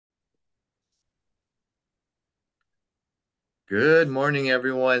Good morning,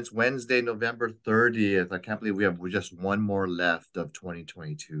 everyone. It's Wednesday, November 30th. I can't believe we have just one more left of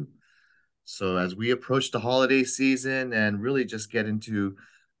 2022. So as we approach the holiday season and really just get into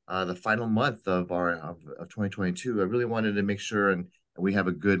the final month of 2022, I really wanted to make sure and we have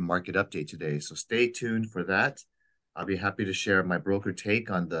a good market update today. So stay tuned for that. I'll be happy to share my broker take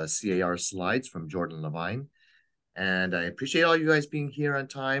on the CAR slides from Jordan Levine. And I appreciate all you guys being here on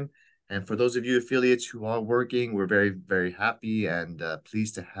time. And for those of you affiliates who are working, we're very, very happy and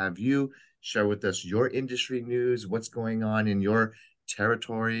pleased to have you share with us your industry news, what's going on in your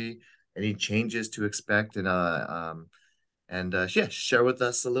territory, any changes to expect, and yeah, share with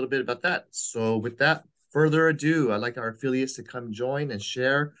us a little bit about that. So with that further ado, I'd like our affiliates to come join and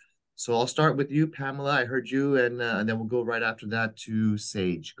share. So I'll start with you, Pamela. I heard you, and then we'll go right after that to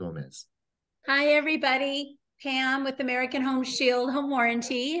Sage Gomez. Hi, everybody. Pam with American Home Shield Home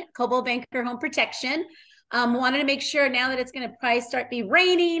Warranty, Coldwell Banker Home Protection. Wanted to make sure now that it's going to probably start be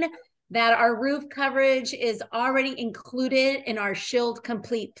raining, that our roof coverage is already included in our Shield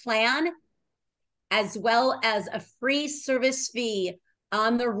Complete plan, as well as a free service fee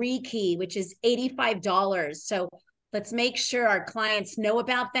on the rekey, which is $85. So let's make sure our clients know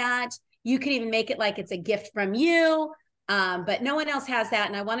about that. You can even make it like it's a gift from you. But no one else has that.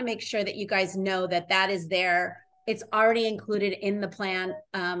 And I want to make sure that you guys know that that is there. It's already included in the plan,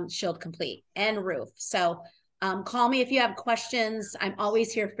 Shield Complete and roof. So call me if you have questions. I'm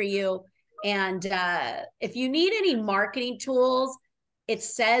always here for you. And if you need any marketing tools, it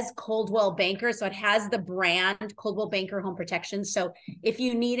says Coldwell Banker. So it has the brand Coldwell Banker Home Protection. So if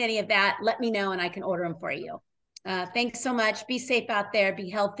you need any of that, let me know and I can order them for you. Thanks so much. Be safe out there. Be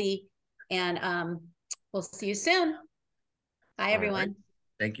healthy. And we'll see you soon. Bye, everyone. Right.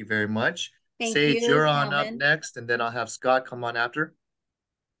 Thank you very much. Thank Sage, you, you're on up Calvin. next, and then I'll have Scott come on after.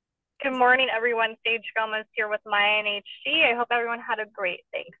 Good morning, everyone. Sage Gomez here with my NHG. I hope everyone had a great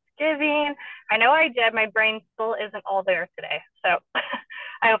Thanksgiving. I know I did. My brain still isn't all there today. So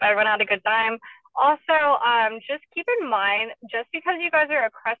I hope everyone had a good time. Also, just keep in mind, just because you guys are a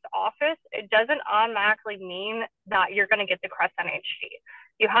Crest office, it doesn't automatically mean that you're going to get the Crest NHG.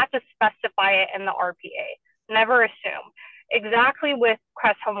 You have to specify it in the RPA. Never assume. Exactly with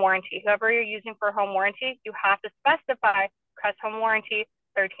Crest Home Warranty. Whoever you're using for home warranty, you have to specify Crest Home Warranty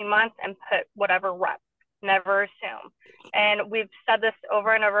 13 months and put whatever rep. Never assume. And we've said this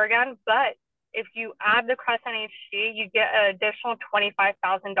over and over again, but if you add the Crest NHG, you get an additional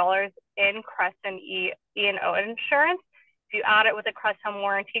 $25,000 in Crest and E&O insurance. If you add it with a Crest Home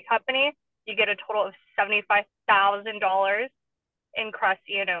Warranty company, you get a total of $75,000 in Crest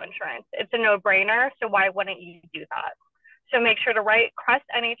E&O insurance. It's a no-brainer, so why wouldn't you do that? So make sure to write Crest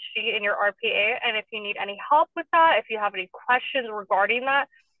NHG in your RPA. And if you need any help with that, if you have any questions regarding that,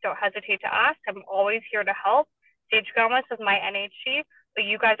 don't hesitate to ask. I'm always here to help. Sage Gomez is my NHG, but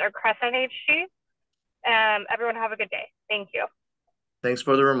you guys are Crest NHG. Everyone have a good day. Thank you. Thanks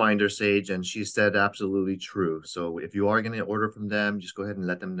for the reminder, Sage. And she said absolutely true. So if you are going to order from them, just go ahead and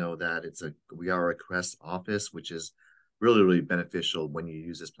let them know that we are a Crest office, which is really, really beneficial when you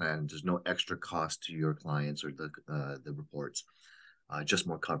use this plan. There's no extra cost to your clients or the reports, just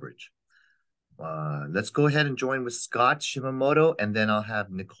more coverage. Let's go ahead and join with Scott Shimamoto, and then I'll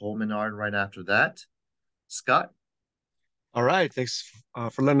have Nicole Menard right after that. Scott? All right. Thanks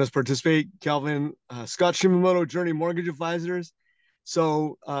for letting us participate, Calvin. Scott Shimamoto, Journey Mortgage Advisors.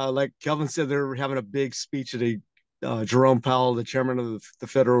 So like Calvin said, they're having a big speech today. Jerome Powell, the chairman of the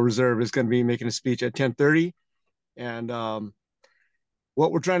Federal Reserve, is going to be making a speech at 10:30. And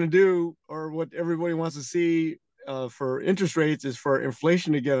what we're trying to do, or what everybody wants to see for interest rates, is for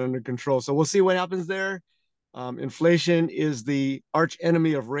inflation to get under control. So we'll see what happens there. Inflation is the arch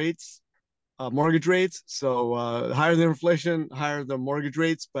enemy of rates, mortgage rates. So higher the inflation, higher the mortgage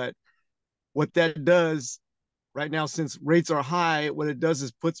rates. But what that does right now, since rates are high, what it does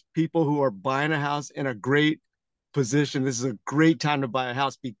is puts people who are buying a house in a great position. This is a great time to buy a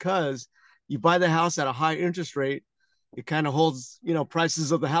house because you buy the house at a high interest rate, it kind of holds,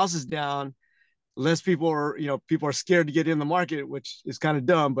 prices of the houses down. Less people are scared to get in the market, which is kind of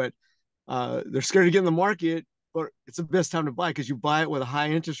dumb, but they're scared to get in the market, but it's the best time to buy because you buy it with a high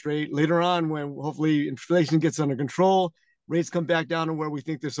interest rate. Later on, when hopefully inflation gets under control, rates come back down to where we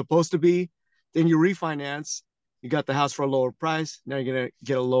think they're supposed to be, then you refinance, you got the house for a lower price. Now you're going to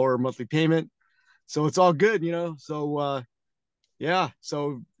get a lower monthly payment. So it's all good, So yeah.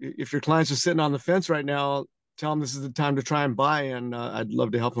 So if your clients are sitting on the fence right now, tell them this is the time to try and buy, and I'd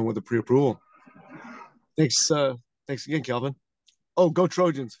love to help them with the pre-approval. Thanks. Thanks again, Calvin. Oh, go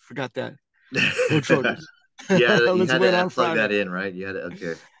Trojans. Forgot that. Go Trojans. Yeah, you Let's had win to on plug Friday. that in, right?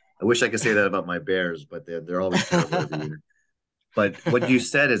 Okay. I wish I could say that about my Bears, but they're always terrible every year. But what you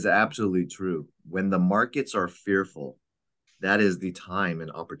said is absolutely true. When the markets are fearful, that is the time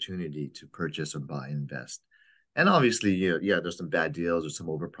and opportunity to purchase or buy, invest. And obviously, yeah, there's some bad deals or some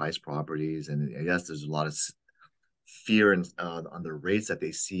overpriced properties, and yes, there's a lot of fear and on the rates that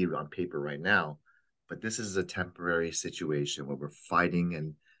they see on paper right now. But this is a temporary situation where we're fighting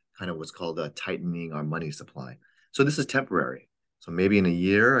and kind of what's called tightening our money supply. So this is temporary. So maybe in a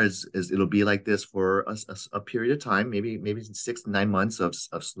year, as it'll be like this for a period of time, maybe 6 to 9 months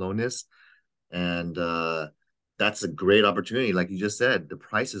of slowness, and that's a great opportunity. Like you just said, the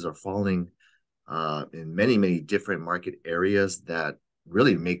prices are falling in many different market areas that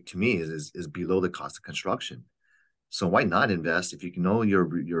really make to me is below the cost of construction. So why not invest if you know your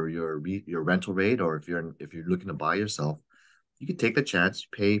rental rate, or if you're looking to buy yourself, you can take the chance,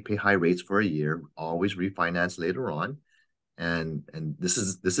 pay high rates for a year, always refinance later on, and this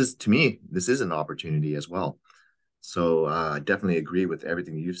is to me, this is an opportunity as well. So I definitely agree with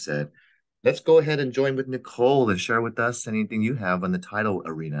everything you've said. Let's go ahead and join with Nicole and share with us anything you have on the title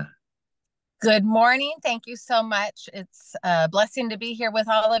arena. Good morning. Thank you so much. It's a blessing to be here with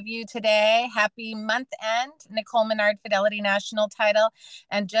all of you today. Happy month end, Nicole Menard, Fidelity National Title.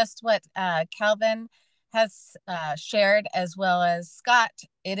 And just what Calvin has shared, as well as Scott,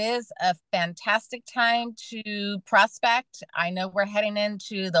 it is a fantastic time to prospect. I know we're heading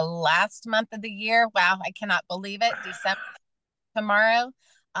into the last month of the year. Wow, I cannot believe it. December tomorrow.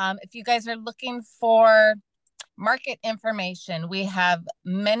 If you guys are looking for market information, we have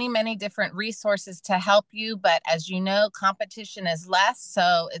many different resources to help you, but as you know, competition is less,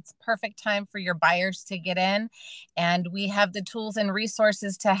 so it's perfect time for your buyers to get in, and we have the tools and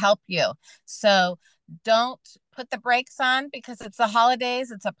resources to help you. So don't put the brakes on because it's the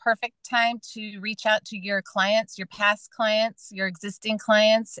holidays. It's a perfect time to reach out to your clients, your past clients, your existing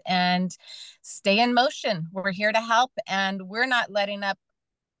clients, and stay in motion. We're here to help, and we're not letting up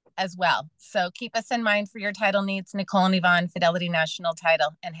as well. So keep us in mind for your title needs. Nicole and Yvonne, Fidelity National Title,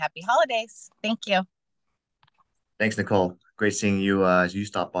 and happy holidays. Thank you. Thanks, Nicole. Great seeing you as you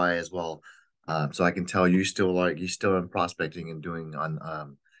stop by as well. So I can tell you still in prospecting and doing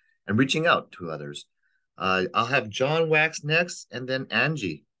on and reaching out to others. I'll have John Wax next, and then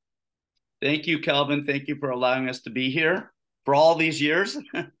Angie. Thank you, Kelvin. Thank you for allowing us to be here for all these years.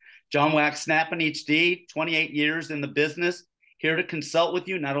 John Wax, Snap and HD, 28 years in the business, here to consult with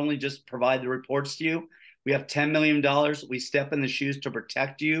you, not only just provide the reports to you. We have $10 million. We step in the shoes to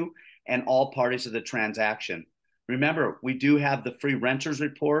protect you and all parties of the transaction. Remember, we do have the free renters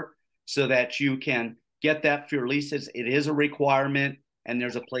report so that you can get that for your leases. It is a requirement, and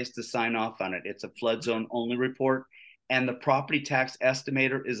there's a place to sign off on it. It's a flood zone only report. And the property tax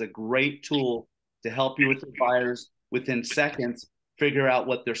estimator is a great tool to help you with the buyers within seconds figure out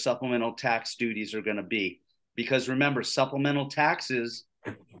what their supplemental tax duties are going to be. Because remember, supplemental taxes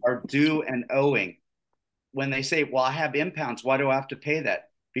are due and owing. When they say, well, I have impounds, why do I have to pay that?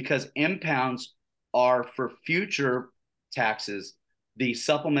 Because impounds are for future taxes. The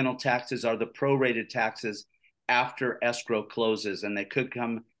supplemental taxes are the prorated taxes after escrow closes, and they could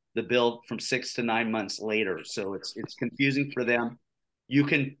come the bill from 6 to 9 months later. So it's confusing for them. You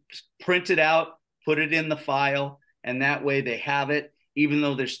can print it out, put it in the file, and that way they have it. Even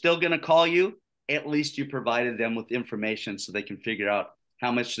though they're still going to call you, at least you provided them with information so they can figure out how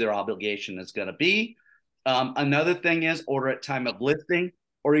much their obligation is going to be. Another thing is order at time of listing,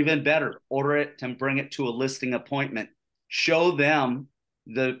 or even better, order it and bring it to a listing appointment. Show them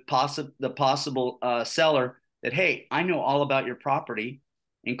the possible seller that, hey, I know all about your property,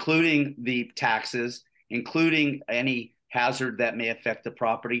 including the taxes, including any hazard that may affect the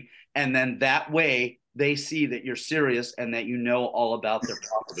property. And then that way they see that you're serious and that you know all about their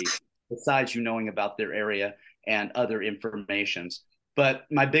property, besides you knowing about their area and other informations. But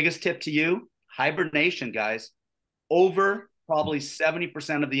my biggest tip to you, hibernation, guys. Over probably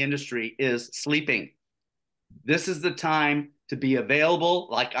 70% of the industry is sleeping. This is the time to be available,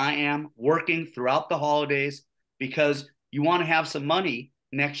 like I am, working throughout the holidays, because you want to have some money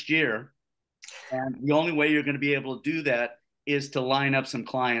next year. And the only way you're going to be able to do that is to line up some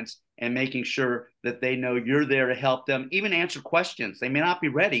clients and making sure that they know you're there to help them, even answer questions. They may not be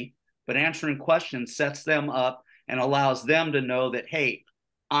ready, but answering questions sets them up and allows them to know that, hey,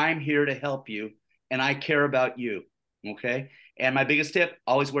 I'm here to help you and I care about you. Okay. And my biggest tip,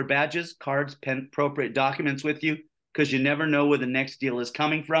 always wear badges, cards, pen, appropriate documents with you, because you never know where the next deal is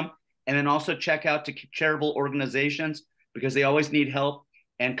coming from. And then also check out to charitable organizations, because they always need help,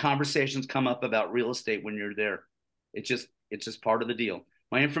 and conversations come up about real estate when you're there. It's just part of the deal.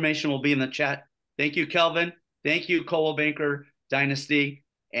 My information will be in the chat. Thank you, Kelvin. Thank you, Coldwell Banker Dynasty,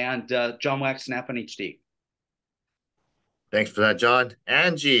 and John Wax, Snap and HD. Thanks for that, John.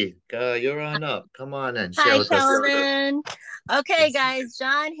 Angie, you're on up. Come on and share Hi, with us. Calvin. Okay, Yes. guys,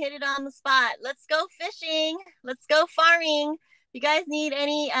 John hit it on the spot. Let's go fishing. Let's go farming. If you guys need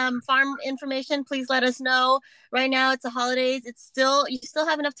any farm information, please let us know. Right now, it's the holidays. You still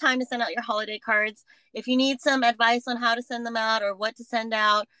have enough time to send out your holiday cards. If you need some advice on how to send them out or what to send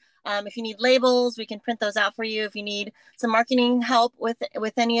out, if you need labels, we can print those out for you. If you need some marketing help with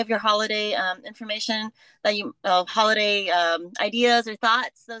any of your holiday information that you holiday ideas or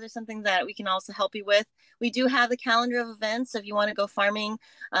thoughts, those are something that we can also help you with. We do have the calendar of events. So if you want to go farming,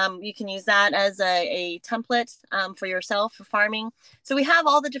 you can use that as a template for yourself for farming. So we have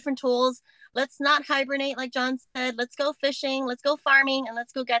all the different tools. Let's not hibernate, like John said. Let's go fishing, let's go farming, and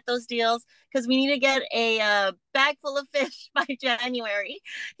let's go get those deals because we need to get a bag full of fish by January.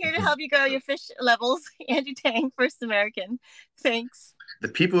 Here to help you grow your fish levels, Angie Tang, First American. Thanks. The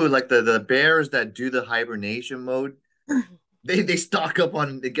people who like the bears that do the hibernation mode, they stock up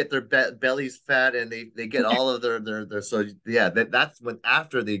on, they get their bellies fat, and they get all of their so yeah, that's when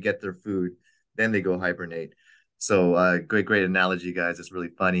after they get their food, then they go hibernate. So great analogy, guys. It's really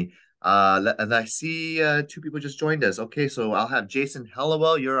funny. And I see two people just joined us. Okay, so I'll have Jason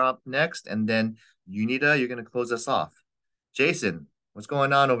Hellawell, you're up next, and then Unita, you're gonna close us off. Jason, what's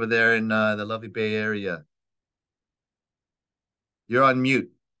going on over there in the lovely Bay Area? You're on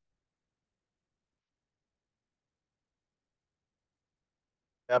mute.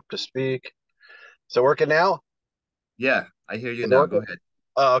 Up to speak. So working now? Yeah, I hear you Is it now. Go working? ahead.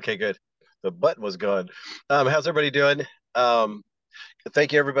 Oh, okay, good. The button was gone. How's everybody doing? Um,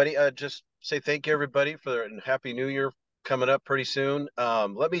 Thank you, everybody. Just say thank you, everybody, for and Happy New Year coming up pretty soon.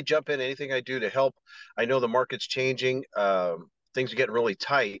 Let me jump in. Anything I do to help. I know the market's changing. Things are getting really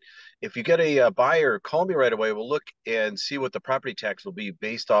tight. If you get a buyer, call me right away. We'll look and see what the property tax will be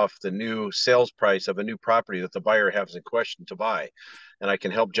based off the new sales price of a new property that the buyer has in question to buy. And I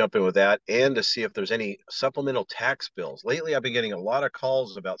can help jump in with that and to see if there's any supplemental tax bills. Lately, I've been getting a lot of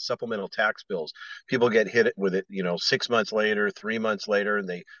calls about supplemental tax bills. People get hit with it, 6 months later, 3 months later, and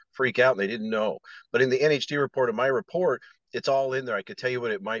they freak out and they didn't know. But in the NHD report, in my report, it's all in there. I could tell you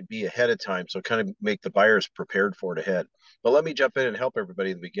what it might be ahead of time. So kind of make the buyers prepared for it ahead. But let me jump in and help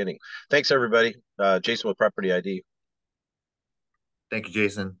everybody in the beginning. Thanks, everybody. Jason with Property ID. Thank you,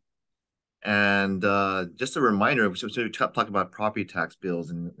 Jason. And just a reminder, so we talk about property tax bills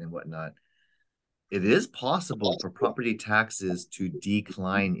and whatnot. It is possible for property taxes to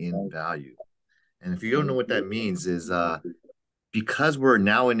decline in value. And if you don't know what that means, is because we're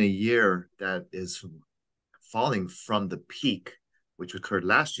now in a year that is falling from the peak, which occurred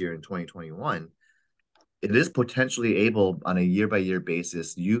last year in 2021, it is potentially able on a year by year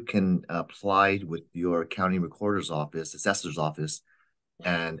basis. You can apply with your county recorder's office, assessor's office,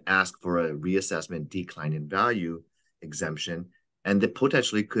 and ask for a reassessment decline in value exemption, and that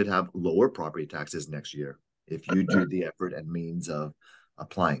potentially could have lower property taxes next year if you do the effort and means of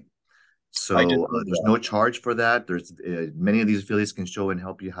applying. So there's no charge for that. There's many of these affiliates can show and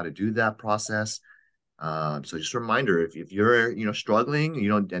help you how to do that process. So just a reminder, if you're struggling,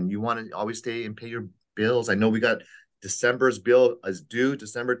 and you want to always stay and pay your bills. I know we got December's bill is due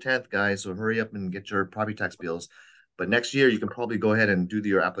December 10th, guys. So hurry up and get your property tax bills. But next year, you can probably go ahead and do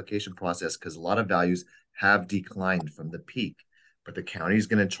your application process because a lot of values have declined from the peak. But the county is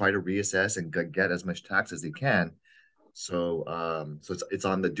going to try to reassess and get as much tax as they can. So, it's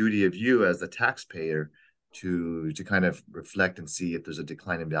on the duty of you as the taxpayer to kind of reflect and see if there's a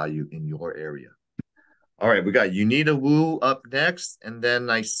decline in value in your area. All right, we got Unita Wu up next, and then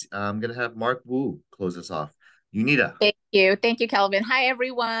I'm going to have Mark Wu close us off. Unita. Thank you, Kelvin. Hi,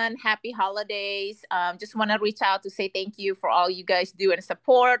 everyone. Happy holidays. Just want to reach out to say thank you for all you guys do and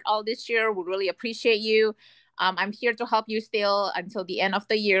support all this year. We really appreciate you. I'm here to help you still until the end of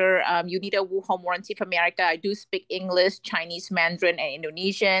the year. You need a home warranty for America. I do speak English, Chinese, Mandarin, and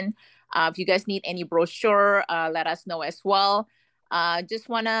Indonesian. If you guys need any brochure, let us know as well. Just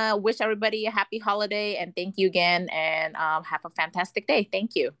want to wish everybody a happy holiday and thank you again, and have a fantastic day.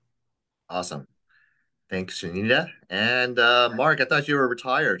 Thank you. Awesome. Thanks, Shanita. And Mark, I thought you were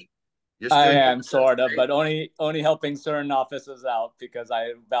retired. I am sort of, but only helping certain offices out because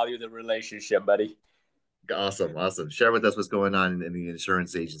I value the relationship, buddy. Awesome. Share with us what's going on in the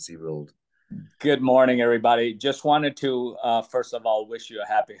insurance agency world. Good morning, everybody. Just wanted to, first of all, wish you a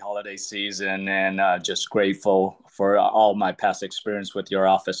happy holiday season and just grateful for all my past experience with your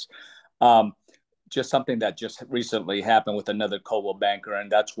office. Just something that just recently happened with another Coldwell banker,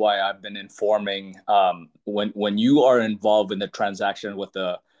 and that's why I've been informing when you are involved in the transaction with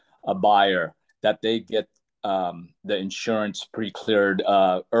a buyer that they get the insurance pre-cleared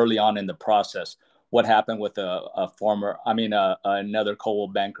early on in the process. what happened with a former, another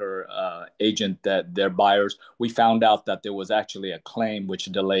Coldwell Banker agent, that their buyers, we found out that there was actually a claim which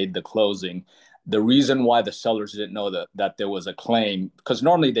delayed the closing. The reason why the sellers didn't know that there was a claim, because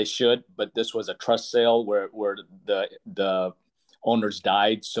normally they should, but this was a trust sale where the owners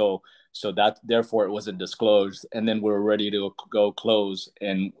died. So that therefore it wasn't disclosed. And then we were ready to go close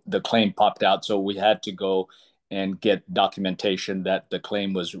and the claim popped out. So we had to go and get documentation that the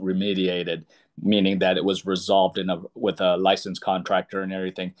claim was remediated, meaning that it was resolved with a licensed contractor and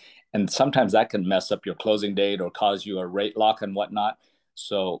everything. And sometimes that can mess up your closing date or cause you a rate lock and whatnot.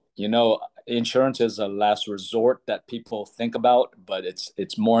 So, insurance is a last resort that people think about, but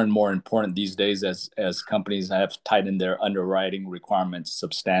it's more and more important these days as companies have tightened their underwriting requirements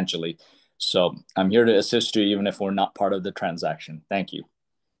substantially. So I'm here to assist you, even if we're not part of the transaction. Thank you.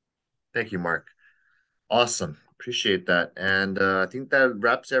 Thank you, Mark. Awesome. Appreciate that. And I think that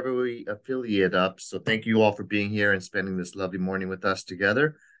wraps every affiliate up. So thank you all for being here and spending this lovely morning with us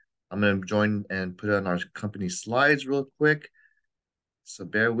together. I'm going to join and put on our company slides real quick. So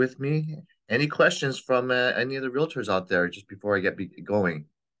bear with me. Any questions from any of the realtors out there just before I get going?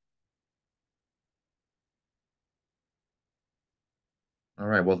 All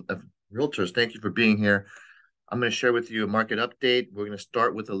right. Well, realtors, thank you for being here. I'm going to share with you a market update. We're going to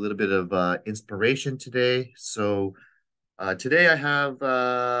start with a little bit of inspiration today. So today I have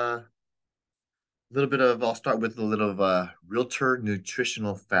a little bit of, I'll start with a little realtor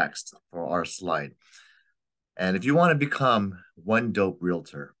nutritional facts for our slide. And if you want to become one dope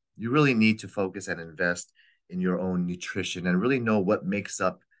realtor, you really need to focus and invest in your own nutrition and really know what makes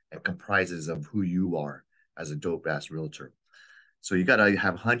up and comprises of who you are as a dope ass realtor. So you got to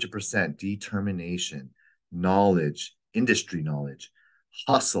have 100% determination, knowledge, industry knowledge,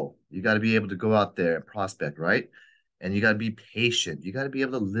 hustle. You got to be able to go out there and prospect, right? And you got to be patient. You got to be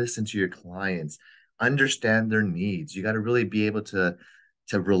able to listen to your clients, understand their needs. You got to really be able to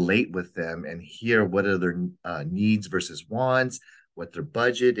relate with them and hear what are their needs versus wants, what their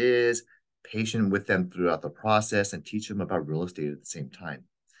budget is, patient with them throughout the process, and teach them about real estate at the same time.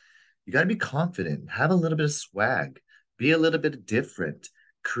 You got to be confident, have a little bit of swag, be a little bit different,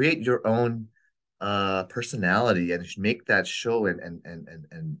 create your own personality and make that show and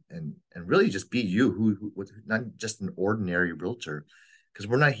really just be you, who not just an ordinary realtor, because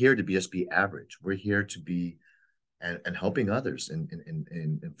we're not here to just be average. We're here to be and helping others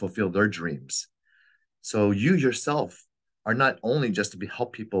and fulfill their dreams. So you yourself are not only just to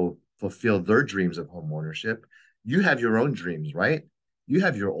help people fulfill their dreams of home ownership, you have your own dreams, right? You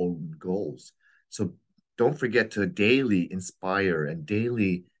have your own goals. So don't forget to daily inspire and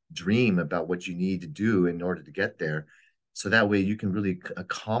daily dream about what you need to do in order to get there. So that way you can really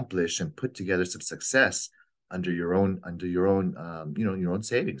accomplish and put together some success under your own your own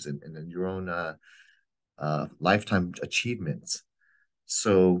savings and your own lifetime achievements.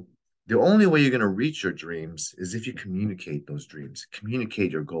 So the only way you're going to reach your dreams is if you communicate those dreams,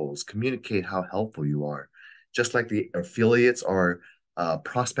 communicate your goals, communicate how helpful you are. Just like the affiliates are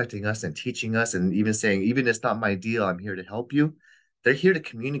prospecting us and teaching us and even saying, even if it's not my deal, I'm here to help you. They're here to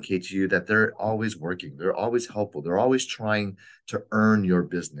communicate to you that they're always working. They're always helpful. They're always trying to earn your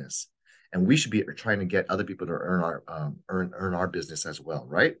business. And we should be trying to get other people to earn our business as well,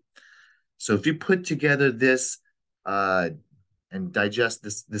 right? So if you put together this and digest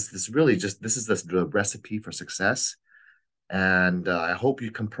this really just, this is the recipe for success. And I hope you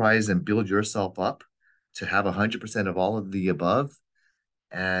comprise and build yourself up to have 100% of all of the above.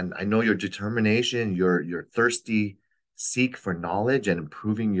 And I know your determination, your thirsty seek for knowledge and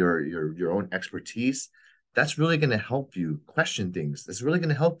improving your own expertise. That's really going to help you question things. That's really going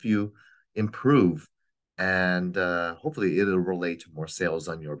to help you improve. And hopefully it'll relate to more sales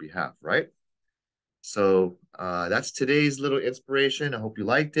on your behalf, right? So that's today's little inspiration. I hope you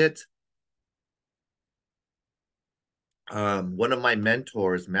liked it. One of my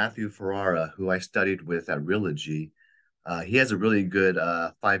mentors, Matthew Ferrara, who I studied with at Realogy, he has a really good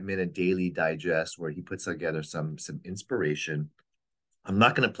 5-minute daily digest where he puts together some inspiration. I'm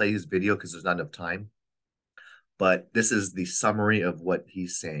not going to play his video because there's not enough time, but this is the summary of what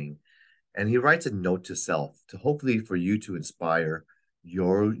he's saying. And he writes a note to self to hopefully for you to inspire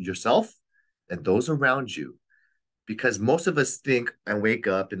yourself and those around you. Because most of us think and wake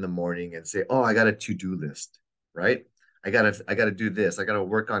up in the morning and say, oh, I got a to-do list, right? I gotta do this. I gotta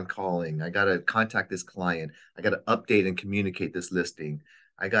work on calling. I gotta contact this client. I gotta update and communicate this listing.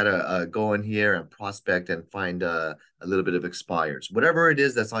 I gotta go in here and prospect and find a little bit of expires. Whatever it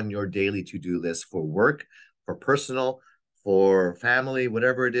is that's on your daily to-do list for work, for personal, for family,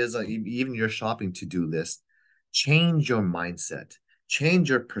 whatever it is, even your shopping to-do list, change your mindset,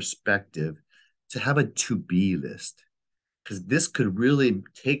 change your perspective to have a to-be list, because this could really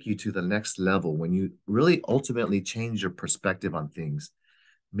take you to the next level when you really ultimately change your perspective on things.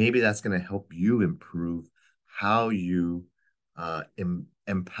 Maybe that's going to help you improve how you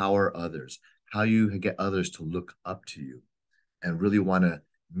empower others, how you get others to look up to you and really want to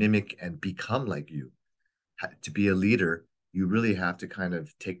mimic and become like you. To be a leader, you really have to kind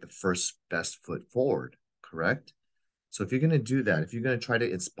of take the first best foot forward, correct? So if you're going to do that, if you're going to try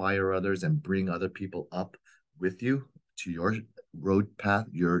to inspire others and bring other people up with you to your road path,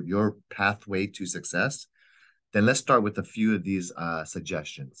 your pathway to success, then let's start with a few of these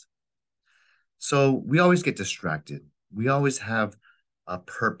suggestions. So we always get distracted. We always have a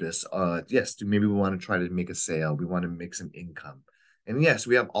purpose. Yes, maybe we want to try to make a sale. We want to make some income. And yes,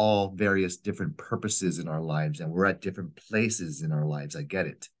 we have all various different purposes in our lives, and we're at different places in our lives. I get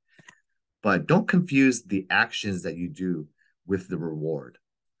it. But don't confuse the actions that you do with the reward.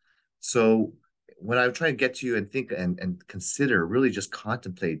 So when I try to get to you and think and consider, really just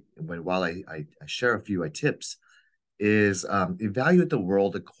contemplate while I share a few tips, is evaluate the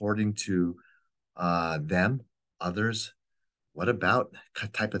world according to them, others. What about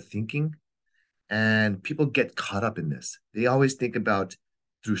type of thinking? And people get caught up in this. They always think about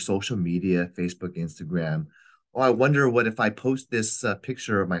through social media, Facebook, Instagram. Oh, I wonder what if I post this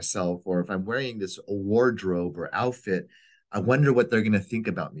picture of myself, or if I'm wearing this wardrobe or outfit, I wonder what they're going to think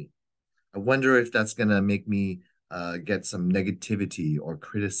about me. I wonder if that's going to make me get some negativity or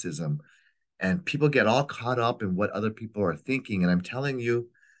criticism. And people get all caught up in what other people are thinking. And I'm telling you,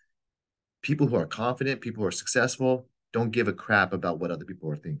 people who are confident, people who are successful, don't give a crap about what other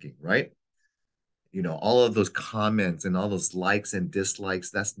people are thinking, right? You know, all of those comments and all those likes and dislikes,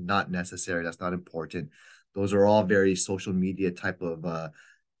 that's not necessary. That's not important. Those are all very social media type of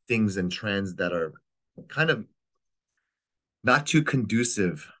things and trends that are kind of not too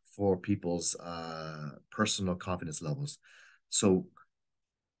conducive for people's personal confidence levels. So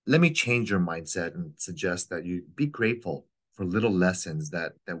let me change your mindset and suggest that you be grateful for little lessons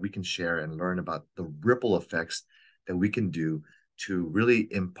that we can share and learn about the ripple effects that we can do to really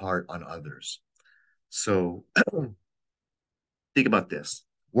impart on others. So think about this.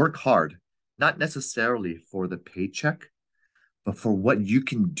 Work hard, not necessarily for the paycheck, but for what you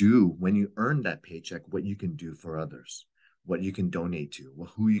can do when you earn that paycheck, what you can do for others, what you can donate to,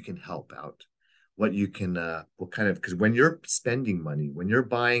 who you can help out, what you can, what kind of, because when you're spending money, when you're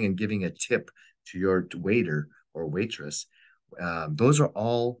buying and giving a tip to your waiter or waitress, those are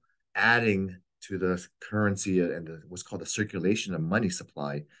all adding to the currency and what's called the circulation of money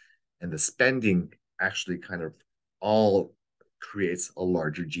supply, and the spending actually kind of all creates a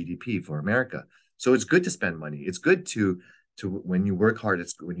larger GDP for America. So it's good to spend money. It's good to when you work hard,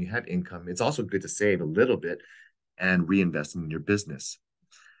 it's when you have income, it's also good to save a little bit and reinvest in your business.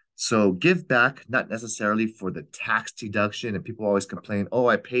 So give back, not necessarily for the tax deduction. And people always complain, oh,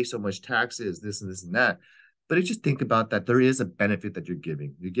 I pay so much taxes, this and this and that. But you just think about that. There is a benefit that you're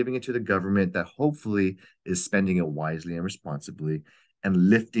giving. You're giving it to the government that hopefully is spending it wisely and responsibly and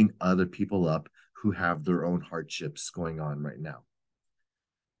lifting other people up who have their own hardships going on right now.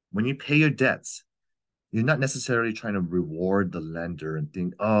 When you pay your debts, you're not necessarily trying to reward the lender and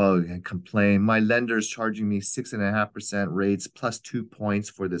think, oh, and complain. My lender is charging me 6.5% rates plus 2 points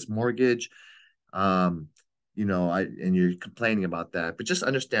for this mortgage. You know, and you're complaining about that. But just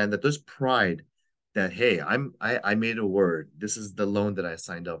understand that there's pride that, hey, I made a word. This is the loan that I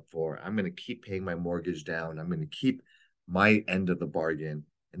signed up for. I'm going to keep paying my mortgage down. I'm going to keep my end of the bargain.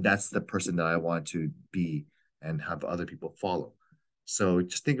 And that's the person that I want to be and have other people follow. So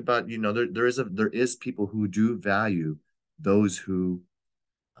just think about, you know, there is people who do value those who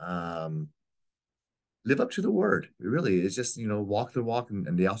live up to the word. It really is just, you know, walk the walk,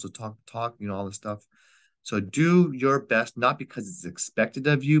 and they also talk, you know, all this stuff. So do your best, not because it's expected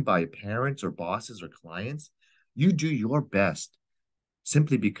of you by parents or bosses or clients. You do your best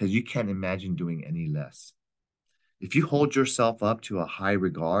simply because you can't imagine doing any less. If you hold yourself up to a high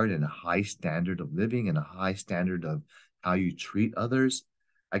regard and a high standard of living and a high standard of how you treat others,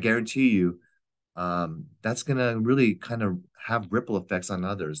 I guarantee you that's going to really kind of have ripple effects on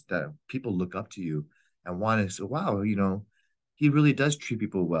others, that people look up to you and want to say, wow, you know, he really does treat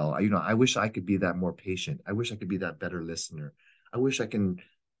people well. You know, I wish I could be that more patient. I wish I could be that better listener. I wish I can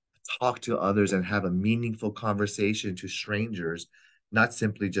talk to others and have a meaningful conversation to strangers, not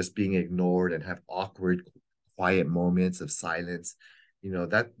simply just being ignored and have awkward, quiet moments of silence. You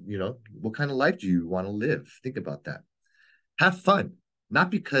know, what kind of life do you want to live? Think about that. Have fun, not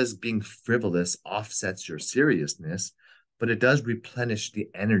because being frivolous offsets your seriousness, but it does replenish the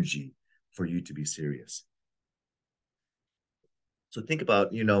energy for you to be serious. So think about,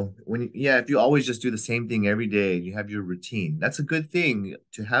 if you always just do the same thing every day and you have your routine, that's a good thing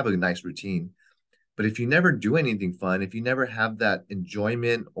to have a nice routine. But if you never do anything fun, if you never have that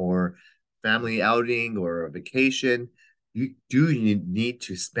enjoyment or family outing or a vacation, you do need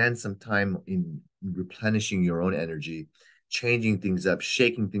to spend some time in replenishing your own energy, changing things up,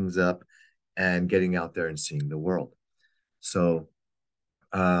 shaking things up, and getting out there and seeing the world. So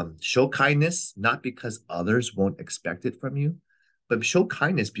show kindness, not because others won't expect it from you, but show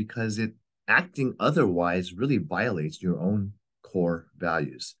kindness because acting otherwise really violates your own core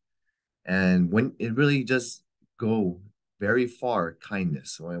values. And when it really does go very far,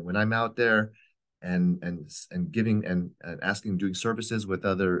 kindness. When I'm out there and giving and asking, doing services with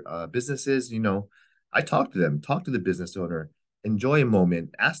other businesses, I talk to them, talk to the business owner, enjoy a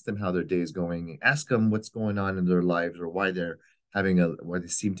moment, ask them how their day is going, ask them what's going on in their lives or why they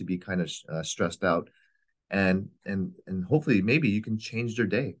seem to be kind of stressed out, and hopefully maybe you can change their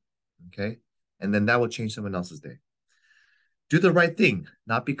day, okay, and then that will change someone else's day. Do the right thing,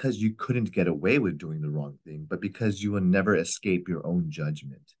 not because you couldn't get away with doing the wrong thing, but because you will never escape your own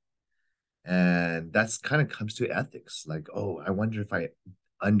judgment. And that's kind of comes to ethics. Like, oh, I wonder if I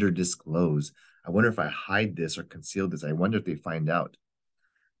under disclose. I wonder if I hide this or conceal this. I wonder if they find out.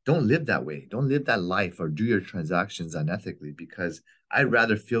 Don't live that way. Don't live that life or do your transactions unethically, because I'd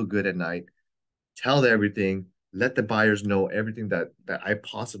rather feel good at night, tell everything, let the buyers know everything that I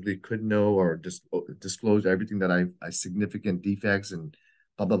possibly could know, or just disclose everything that I significant defects and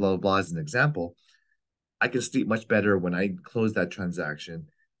blah blah blah blah. As an example, I can sleep much better when I close that transaction.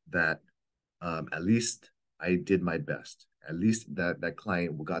 That at least I did my best. At least that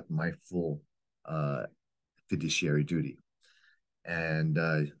client got my full uh, fiduciary duty, and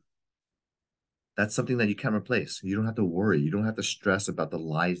that's something that you can't replace. You don't have to worry. You don't have to stress about the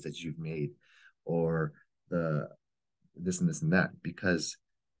lies that you've made, or the this and this and that, because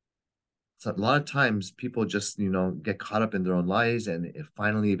a lot of times people just get caught up in their own lies, and it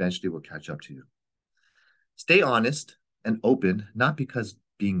finally eventually will catch up to you. Stay honest and open, not because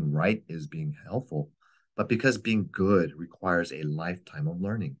being right is being helpful, but because being good requires a lifetime of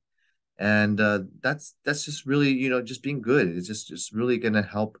learning. And that's just really just being good. It's just really going to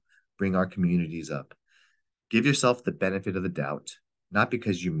help bring our communities up. Give yourself the benefit of the doubt, not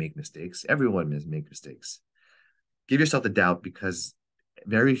because you make mistakes. Everyone makes mistakes. Give yourself the doubt because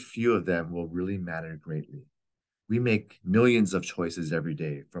very few of them will really matter greatly. We make millions of choices every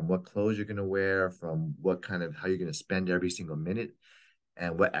day, from what clothes you're going to wear, from how you're going to spend every single minute,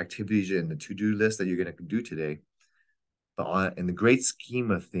 and what activities are in the to-do list that you're going to do today. But in the great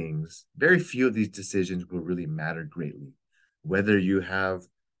scheme of things, very few of these decisions will really matter greatly. Whether you have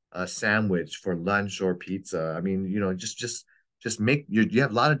a sandwich for lunch or pizza, I mean, just make you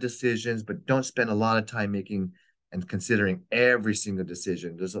have a lot of decisions, but don't spend a lot of time making and considering every single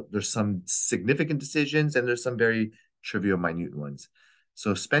decision. There's some significant decisions and there's some very trivial, minute ones.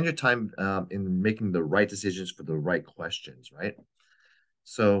 So spend your time in making the right decisions for the right questions, right?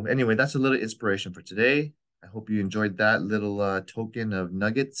 So anyway, that's a little inspiration for today. I hope you enjoyed that little token of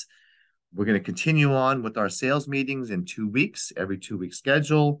nuggets. We're going to continue on with our sales meetings in 2 weeks, every 2 week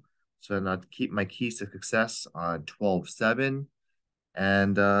schedule. So I'll keep my keys to success on 12/7.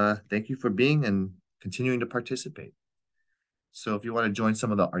 And thank you for being and continuing to participate. So if you want to join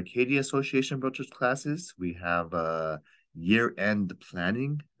some of the Arcadia Association Realtors classes, we have year-end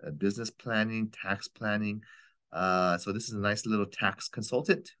planning, business planning, tax planning. So this is a nice little tax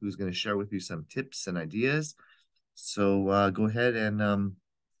consultant who's going to share with you some tips and ideas. So go ahead and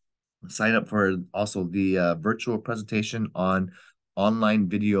sign up for also the virtual presentation on online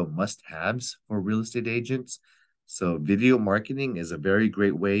video must-haves for real estate agents. So video marketing is a very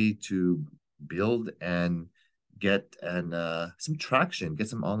great way to build and get some traction, get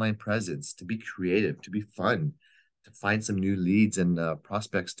some online presence, to be creative, to be fun, to find some new leads and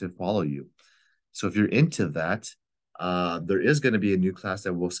prospects to follow you. So if you're into that, there is going to be a new class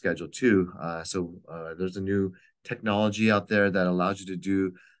that we'll schedule too. So there's a new technology out there that allows you to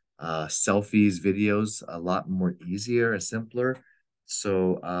do selfies, videos a lot more easier and simpler.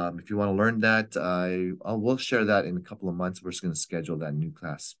 So if you want to learn that, we'll share that in a couple of months. We're just going to schedule that new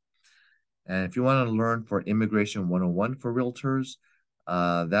class. And if you want to learn for Immigration 101 for Realtors,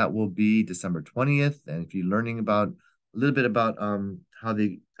 that will be December 20th. And if you're learning about a little bit about how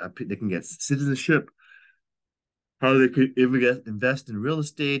they can get citizenship, how they could invest in real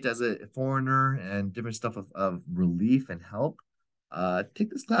estate as a foreigner, and different stuff of relief and help, take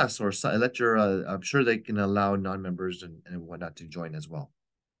this class or let your, I'm sure they can allow non-members and whatnot to join as well.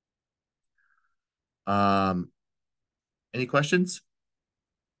 Any questions?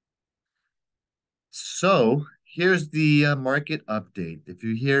 So here's the market update. If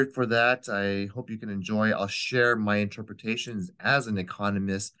you're here for that, I hope you can enjoy. I'll share my interpretations as an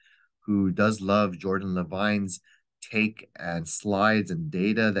economist who does love Jordan Levine's take and slides and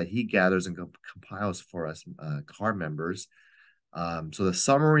data that he gathers and compiles for us CAR members. So the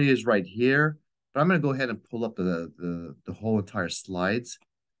summary is right here, but I'm going to go ahead and pull up the whole entire slides.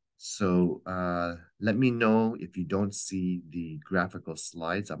 So let me know if you don't see the graphical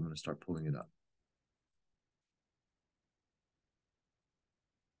slides. I'm going to start pulling it up.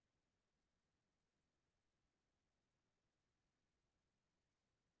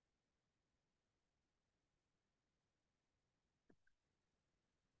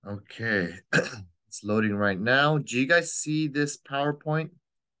 Okay, it's loading right now. Do you guys see this PowerPoint?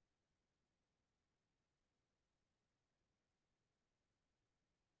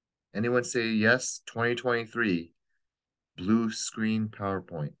 Anyone say yes? 2023, blue screen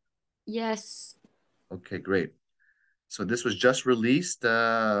PowerPoint. Yes. Okay, great. So this was just released,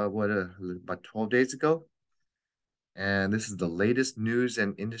 about 12 days ago. And this is the latest news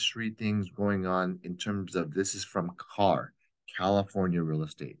and industry things going on in terms of, this is from CAR, California real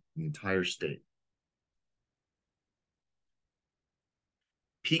estate, the entire state.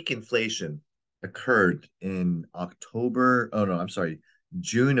 Peak inflation occurred in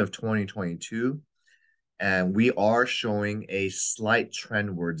June of 2022. And we are showing a slight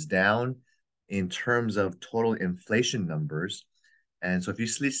trendwards down in terms of total inflation numbers. And so if you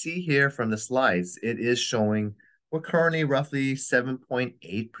see here from the slides, it is showing we're currently roughly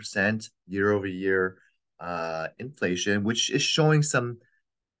 7.8% year over year inflation, which is showing some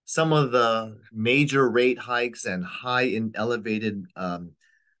of the major rate hikes and high and elevated what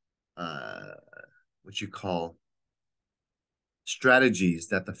you call strategies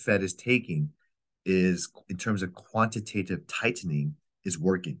that the Fed is taking is in terms of quantitative tightening is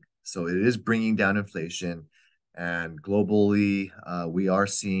working. So it is bringing down inflation, and globally we are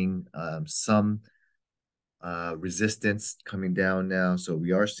seeing some resistance coming down now. So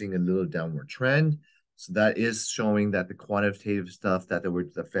we are seeing a little downward trend. So that is showing that the quantitative stuff that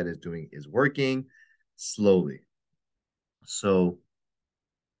the Fed is doing is working slowly. So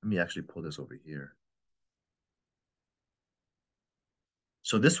let me actually pull this over here.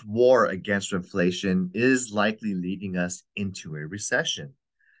 So this war against inflation is likely leading us into a recession.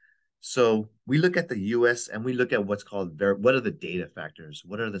 So we look at the US and we look at what's called, what are the data factors?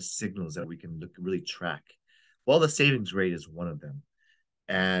 What are the signals that we can really track? Well, the savings rate is one of them.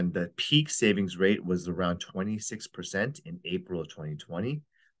 And the peak savings rate was around 26% in April of 2020,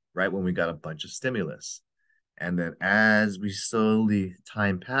 right when we got a bunch of stimulus. And then as we slowly,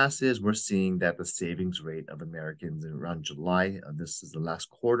 time passes, we're seeing that the savings rate of Americans around July, this is the last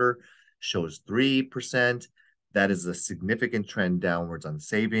quarter, shows 3%. That is a significant trend downwards on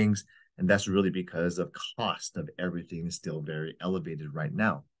savings. And that's really because of cost of everything is still very elevated right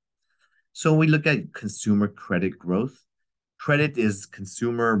now. So we look at consumer credit growth. Credit is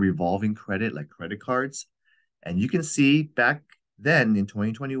consumer revolving credit, like credit cards. And you can see back then in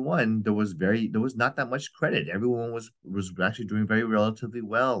 2021, there was not that much credit. Everyone was actually doing very relatively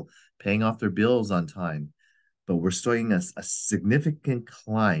well, paying off their bills on time. But we're seeing a significant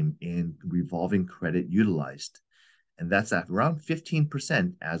climb in revolving credit utilized. And that's at around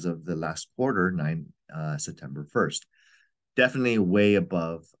 15% as of the last quarter, September 1st. Definitely way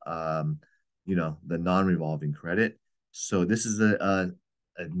above, the non-revolving credit. So this is a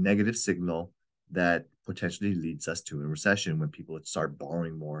negative signal that potentially leads us to a recession when people would start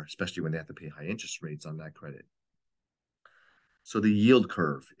borrowing more, especially when they have to pay high interest rates on that credit. So the yield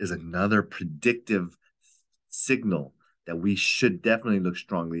curve is another predictive signal that we should definitely look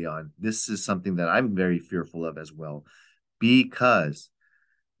strongly on. This is something that I'm very fearful of as well, because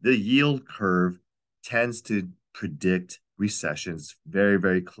the yield curve tends to predict recessions very,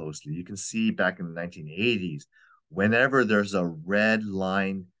 very closely. You can see back in the 1980s, whenever there's a red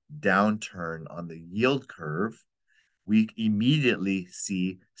line downturn on the yield curve, we immediately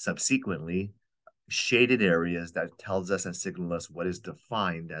see subsequently shaded areas that tells us and signal us what is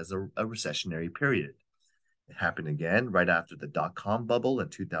defined as a recessionary period. It happened again right after the dot-com bubble in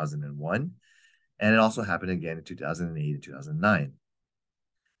 2001, and it also happened again in 2008 and 2009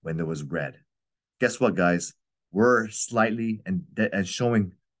 when there was red. Guess what, guys? We're slightly and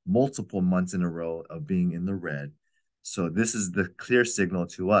showing multiple months in a row of being in the red. So this is the clear signal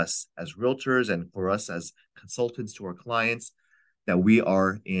to us as realtors and for us as consultants to our clients that we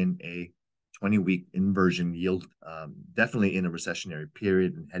are in a 20-week inversion yield, definitely in a recessionary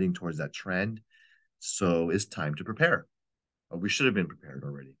period and heading towards that trend. So it's time to prepare. We should have been prepared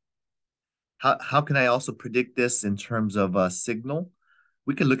already. How can I also predict this in terms of a signal?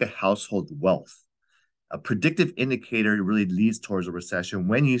 We can look at household wealth. A predictive indicator really leads towards a recession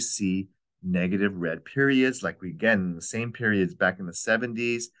when you see negative red periods, like again, the same periods back in the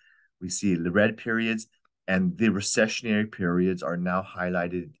 70s, we see the red periods, and the recessionary periods are now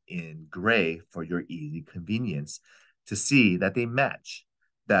highlighted in gray for your easy convenience to see that they match.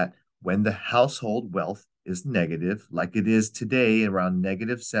 That when the household wealth is negative, like it is today, around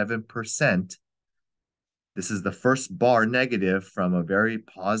negative 7%, this is the first bar negative from a very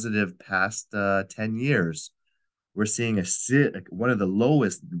positive past 10 years. We're seeing one of the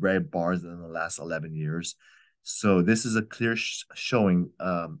lowest red bars in the last 11 years. So this is a clear showing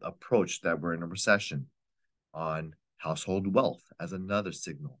approach that we're in a recession on household wealth as another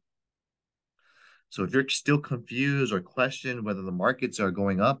signal. So if you're still confused or question whether the markets are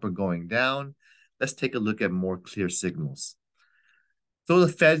going up or going down, let's take a look at more clear signals. So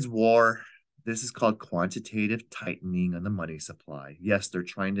the Fed's war, this is called quantitative tightening on the money supply. Yes, they're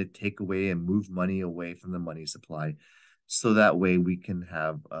trying to take away and move money away from the money supply so that way we can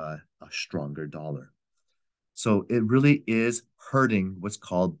have a stronger dollar. So it really is hurting what's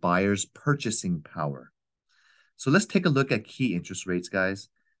called buyers' purchasing power. So let's take a look at key interest rates, guys.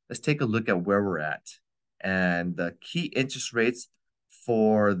 Let's take a look at where we're at. And the key interest rates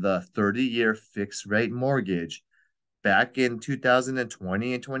for the 30-year fixed rate mortgage back in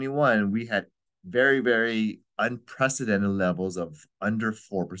 2020 and 21, we had very, very unprecedented levels of under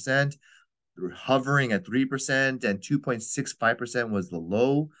 4%. We were hovering at 3%, and 2.65% was the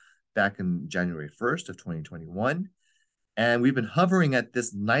low back in January 1st of 2021. And we've been hovering at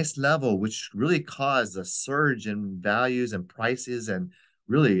this nice level, which really caused a surge in values and prices. And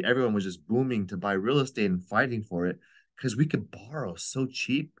really, everyone was just booming to buy real estate and fighting for it because we could borrow so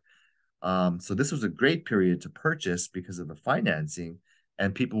cheap. So this was a great period to purchase because of the financing,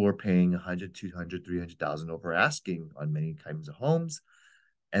 and people were paying 100, 200, 300,000 over asking on many kinds of homes.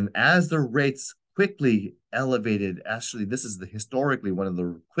 And as the rates quickly elevated, actually, this is historically one of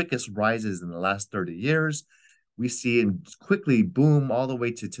the quickest rises in the last 30 years. We see it quickly boom all the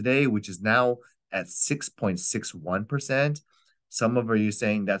way to today, which is now at 6.61%. Some of you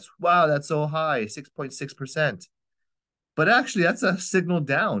saying wow, that's so high, 6.6%. But actually, that's a signal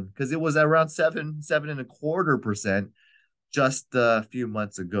down because it was around 7.25% just a few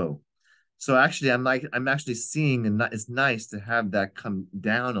months ago. So actually, I'm actually seeing, and it's nice to have that come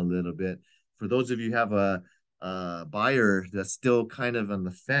down a little bit. For those of you who have a buyer that's still kind of on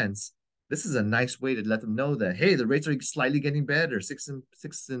the fence, this is a nice way to let them know that, hey, the rates are slightly getting better,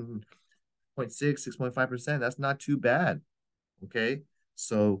 6.6, 6.5%. That's not too bad. Okay,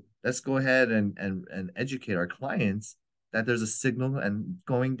 so let's go ahead and educate our clients that there's a signal and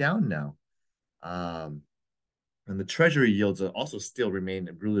going down now. And the treasury yields also still remain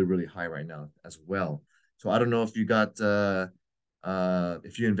really, really high right now as well. So I don't know if you got, I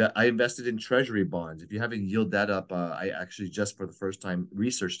invested in treasury bonds. If you haven't yielded that up, I actually just for the first time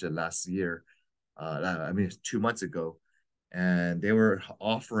researched it last year. 2 months ago, and they were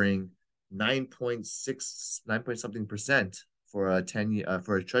offering 9.something% for a 10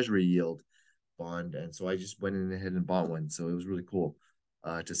 for a treasury yield bond. And so I just went in ahead and bought one. So it was really cool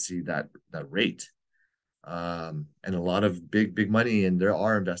to see that rate. And a lot of big money, and there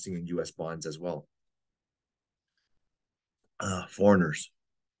are investing in US bonds as well. Foreigners.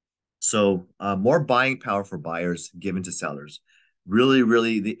 So more buying power for buyers given to sellers.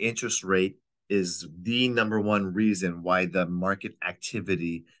 Really, the interest rate is the number one reason why the market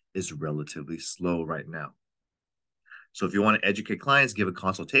activity is relatively slow right now. So if you want to educate clients, give a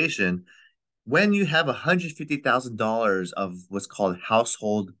consultation, when you have $150,000 of what's called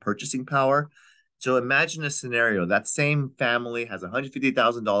household purchasing power, so imagine a scenario, that same family has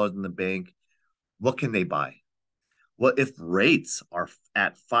 $150,000 in the bank. What can they buy? Well, if rates are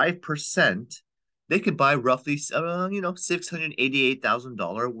at 5%, they could buy roughly,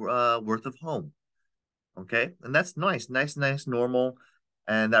 $688,000 worth of home. Okay, and that's nice, normal,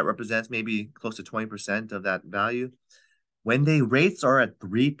 and that represents maybe close to 20% of that value. When the rates are at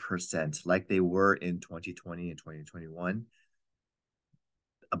 3%, like they were in 2020 and 2021,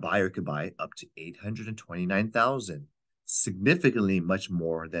 a buyer could buy up to $829,000, significantly much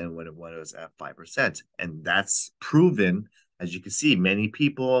more than when it was at 5%. And that's proven, as you can see, many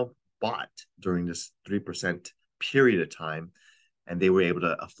people bought during this 3% period of time, and they were able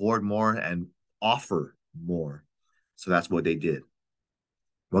to afford more and offer more. So that's what they did.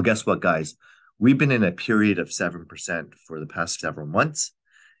 Well, guess what, guys? We've been in a period of 7% for the past several months.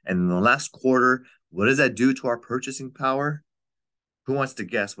 And in the last quarter, what does that do to our purchasing power? Who wants to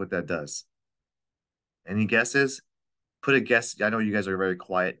guess what that does? Any guesses? Put a guess. I know you guys are very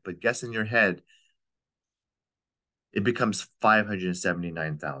quiet, but guess in your head. It becomes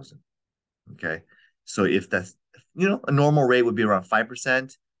 579,000. Okay. So if that's, a normal rate would be around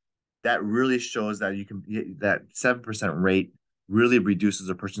 5%, that really shows that that 7% rate really reduces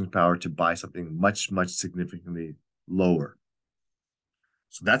the purchasing power to buy something much, much significantly lower.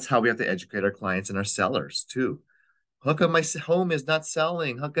 So that's how we have to educate our clients and our sellers too. How come my home is not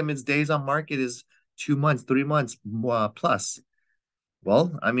selling? How come its days on market is 2 months, 3 months plus?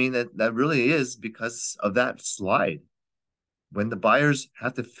 Well, I mean, that really is because of that slide. When the buyers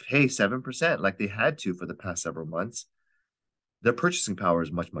have to pay 7% like they had to for the past several months, their purchasing power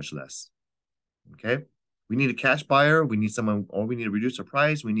is much, much less. Okay. We need a cash buyer. We need someone, or we need to reduce our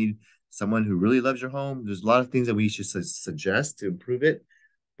price. We need someone who really loves your home. There's a lot of things that we should suggest to improve it,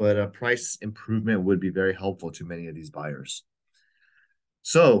 but a price improvement would be very helpful to many of these buyers.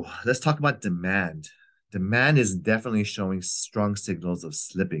 So let's talk about demand. Demand is definitely showing strong signals of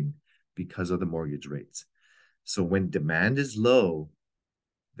slipping because of the mortgage rates. So when demand is low,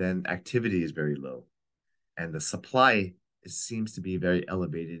 then activity is very low. And the supply seems to be very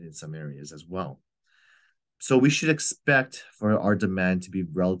elevated in some areas as well. So we should expect for our demand to be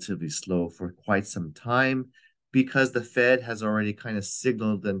relatively slow for quite some time because the Fed has already kind of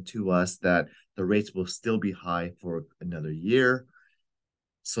signaled them to us that the rates will still be high for another year.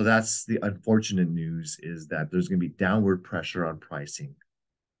 So that's the unfortunate news, is that there's going to be downward pressure on pricing.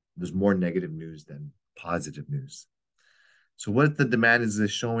 There's more negative news than positive news. So what the demand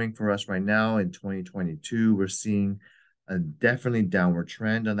is showing for us right now in 2022, we're seeing a definitely downward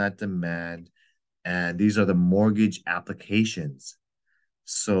trend on that demand. And these are the mortgage applications.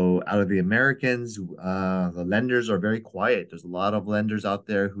 So out of the Americans, the lenders are very quiet. There's a lot of lenders out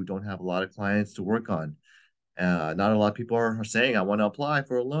there who don't have a lot of clients to work on. Not a lot of people are saying, "I want to apply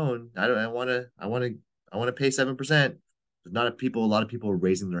for a loan. I want to pay 7%." There's not a lot of people are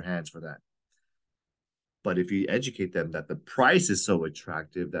raising their hands for that. But if you educate them that the price is so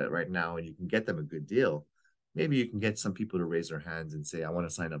attractive that right now, and you can get them a good deal, maybe you can get some people to raise their hands and say, "I want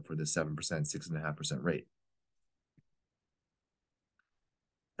to sign up for this 7%, 6.5% rate."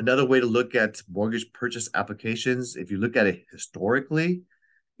 Another way to look at mortgage purchase applications, if you look at it historically,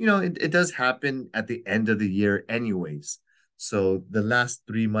 it does happen at the end of the year anyways. So the last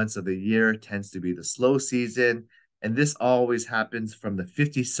 3 months of the year tends to be the slow season. And this always happens from the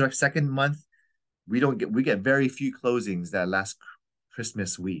 52nd month. We get very few closings that last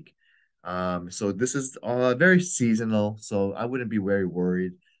Christmas week. So this is very seasonal. So I wouldn't be very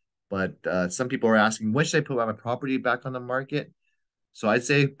worried. But some people are asking, when should I put my property back on the market? So I'd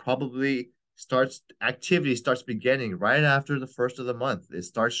say probably activity starts beginning right after the first of the month. It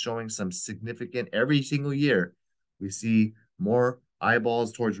starts showing some significant, every single year, we see more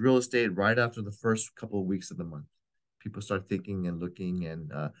eyeballs towards real estate right after the first couple of weeks of the month. People start thinking and looking,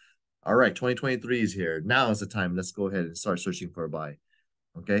 and all right, 2023 is here. Now is the time. Let's go ahead and start searching for a buy.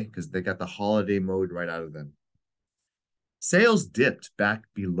 Okay, because they got the holiday mode right out of them. Sales dipped back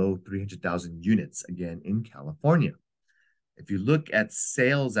below 300,000 units again in California. If you look at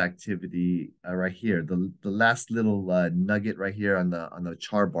sales activity right here, the last little nugget right here on the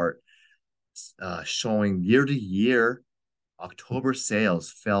chart bar, showing year to year, October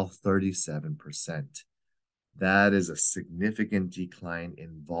sales fell 37%. That is a significant decline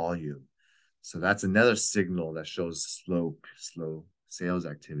in volume. So that's another signal that shows slow sales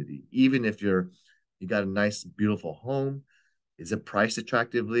activity. Even if you got a nice, beautiful home, is it priced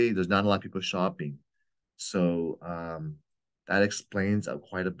attractively? There's not a lot of people shopping. So that explains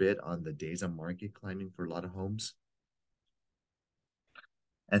quite a bit on the days on market climbing for a lot of homes.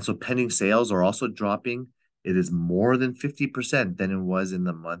 And so pending sales are also dropping. It is more than 50% than it was in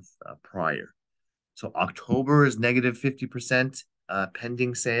the month prior. So October is negative 50%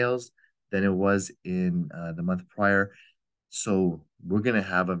 pending sales than it was in the month prior. So we're going to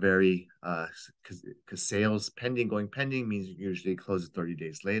have a very, because sales going pending means you usually close 30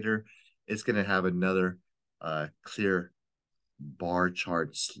 days later. It's going to have another clear bar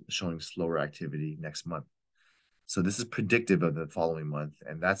chart showing slower activity next month. So this is predictive of the following month,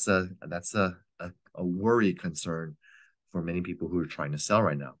 and that's a worry concern for many people who are trying to sell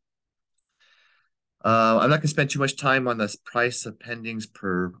right now. I'm not going to spend too much time on this price of pendings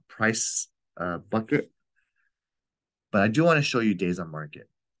per price bucket, but I do want to show you days on market.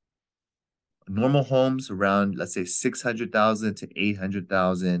 Normal homes around, let's say, 600,000 to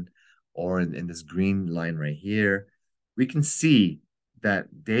 800,000, or in this green line right here, we can see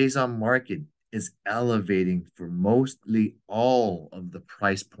that days on market is elevating for mostly all of the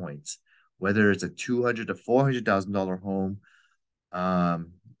price points, whether it's a $200,000 to $400,000 home.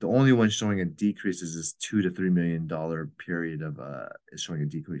 The only one showing a decrease is this $2 to $3 million period is showing a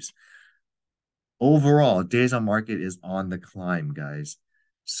decrease. Overall, days on market is on the climb, guys.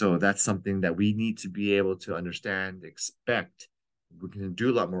 So that's something that we need to be able to understand, expect. We're going to do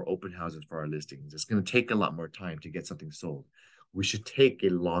a lot more open houses for our listings. It's going to take a lot more time to get something sold. We should take a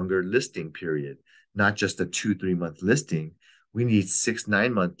longer listing period, not just a 2-3 month listing. We need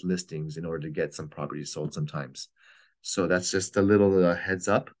 6-9 month listings in order to get some properties sold sometimes. So that's just a little heads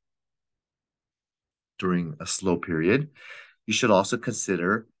up during a slow period. You should also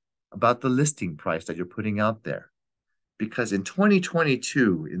consider about the listing price that you're putting out there. Because in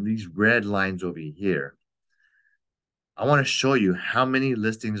 2022, in these red lines over here, I want to show you how many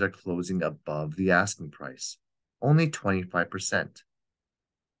listings are closing above the asking price. Only 25%.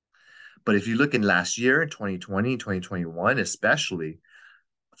 But if you look in last year, 2020, 2021, especially,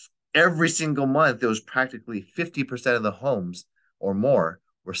 every single month, there was practically 50% of the homes or more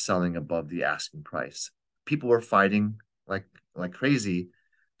were selling above the asking price. People were fighting like crazy,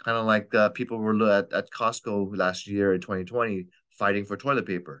 kind of like people were at Costco last year in 2020 fighting for toilet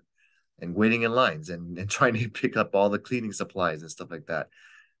paper and waiting in lines and trying to pick up all the cleaning supplies and stuff like that.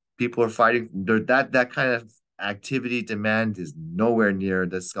 People are fighting. That kind of activity demand is nowhere near.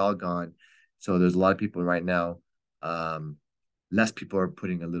 That's all gone. So there's a lot of people right now. Less people are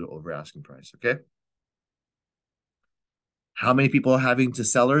putting a little over asking price. Okay. How many people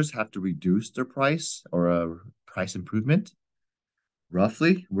sellers have to reduce their price or a price improvement?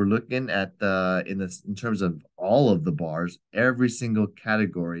 Roughly, we're looking at in terms of all of the bars, every single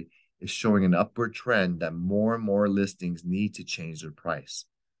category is showing an upward trend that more and more listings need to change their price.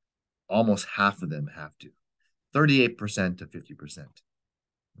 Almost half of them have to, 38% to 50%.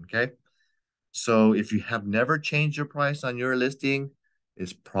 Okay. So if you have never changed your price on your listing,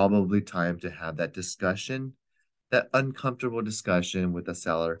 it's probably time to have that discussion, that uncomfortable discussion with the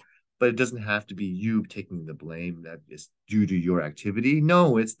seller. But it doesn't have to be you taking the blame that is due to your activity.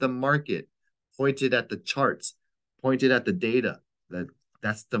 No, it's the market. Pointed at the charts, pointed at the data.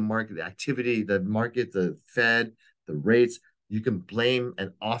 That's the market, the activity, the market, the Fed, the rates. You can blame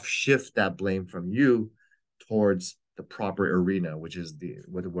and off shift that blame from you towards the proper arena, which is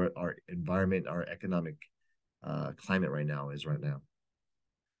where our environment, our economic climate right now is right now.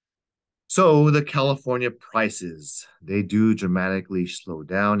 So the California prices, they do dramatically slow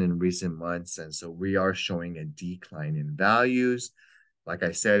down in recent months. And so we are showing a decline in values. Like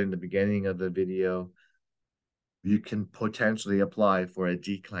I said in the beginning of the video, you can potentially apply for a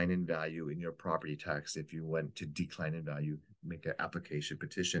decline in value in your property tax if you went to decline in value, make an application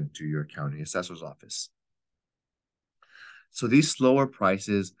petition to your county assessor's office. So these slower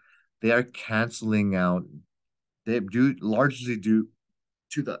prices, they are canceling out. They do largely due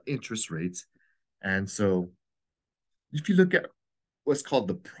to the interest rates. And so if you look at what's called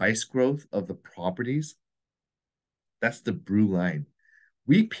the price growth of the properties, that's the blue line.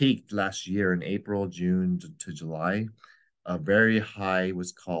 We peaked last year in April, June to July. A very high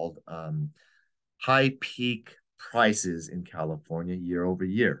was called high peak prices in California year over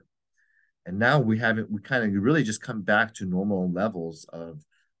year. And now we kind of really just come back to normal levels of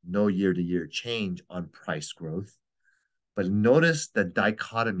no year-to-year change on price growth. But notice the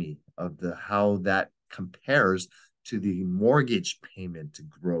dichotomy of how that compares to the mortgage payment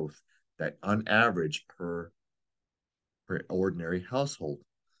growth that on average per ordinary household.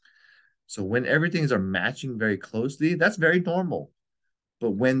 So when everything's are matching very closely, that's very normal.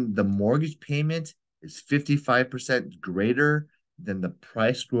 But when the mortgage payment is 55% greater than the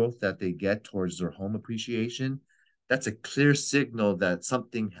price growth that they get towards their home appreciation, that's a clear signal that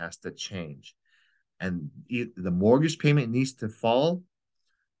something has to change. And the mortgage payment needs to fall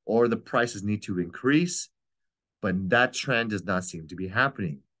or the prices need to increase, but that trend does not seem to be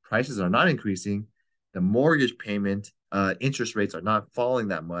happening. Prices are not increasing. The mortgage payment, interest rates are not falling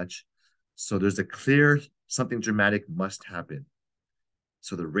that much. So there's a clear something dramatic must happen.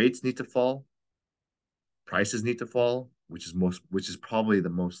 So the rates need to fall, prices need to fall, which is probably the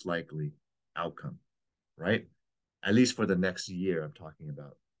most likely outcome, right? At least for the next year I'm talking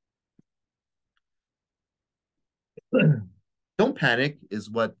about. Don't panic is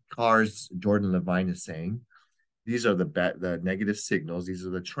what Carr's Jordan Levine is saying. These are the negative signals. These are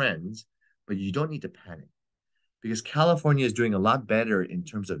the trends, but you don't need to panic because California is doing a lot better in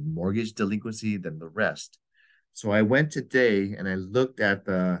terms of mortgage delinquency than the rest. So I went today and I looked at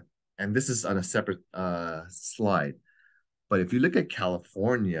and this is on a separate slide, but if you look at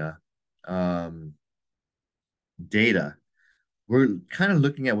California data, we're kind of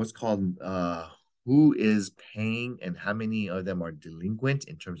looking at what's called who is paying and how many of them are delinquent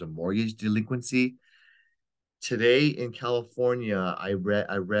in terms of mortgage delinquency. Today in California, I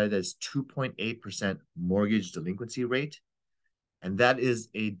read as 2.8% mortgage delinquency rate. And that is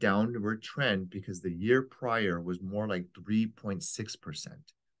a downward trend because the year prior was more like 3.6%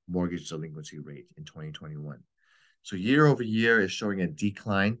 mortgage delinquency rate in 2021. So year over year is showing a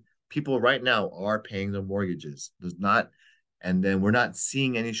decline. People right now are paying their mortgages. There's not, and then we're not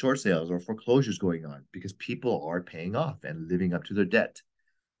seeing any short sales or foreclosures going on because people are paying off and living up to their debt.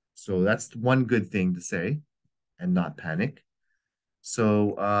 So that's one good thing to say and not panic.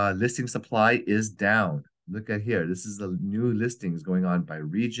 So listing supply is down. Look at here. This is the new listings going on by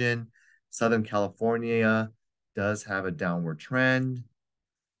region. Southern California does have a downward trend.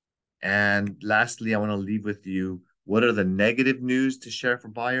 And lastly, I want to leave with you, what are the negative news to share for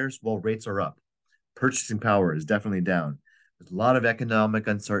buyers? Well, rates are up. Purchasing power is definitely down. There's a lot of economic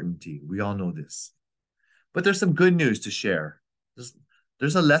uncertainty. We all know this. But there's some good news to share.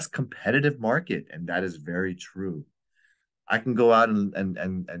 There's a less competitive market, and that is very true. I can go out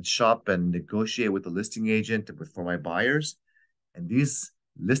and shop and negotiate with the listing agent for my buyers. And these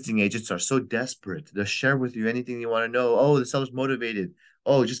listing agents are so desperate. They'll share with you anything you want to know. Oh, the seller's motivated.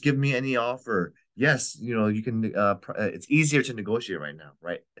 Oh, just give me any offer. Yes, you can, it's easier to negotiate right now,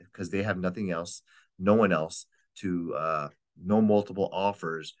 right? Because they have nothing else, no one else to, no multiple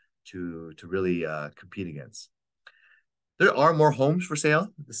offers to really compete against. There are more homes for sale.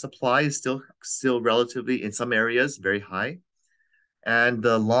 The supply is still relatively, in some areas, very high. And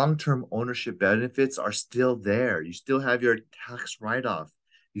the long-term ownership benefits are still there. You still have your tax write-off.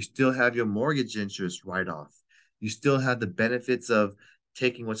 You still have your mortgage interest write-off. You still have the benefits of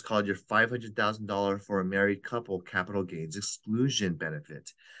taking what's called your $500,000 for a married couple capital gains exclusion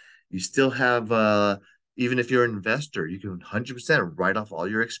benefit. You still have, even if you're an investor, you can 100% write off all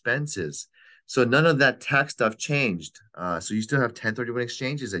your expenses. So none of that tax stuff changed. So you still have 1031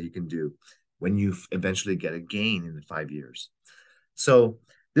 exchanges that you can do when you eventually get a gain in the 5 years. So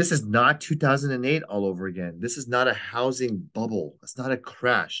this is not 2008 all over again. This is not a housing bubble. It's not a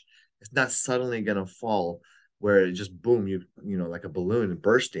crash. It's not suddenly going to fall where it just boom, like a balloon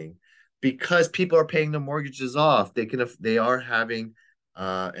bursting, because people are paying their mortgages off. They are having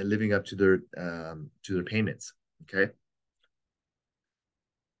and living up to their payments. Okay.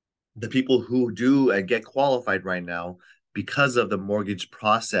 The people who do and get qualified right now, because of the mortgage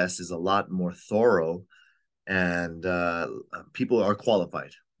process is a lot more thorough, and people are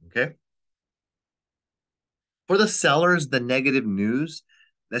qualified. Okay. For the sellers, the negative news,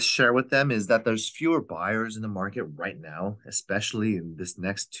 let's share with them, is that there's fewer buyers in the market right now, especially in this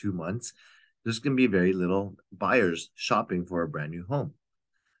next 2 months. There's going to be very little buyers shopping for a brand new home.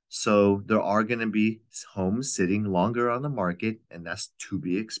 So there are going to be homes sitting longer on the market, and that's to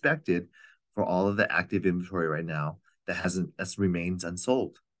be expected for all of the active inventory right now that remains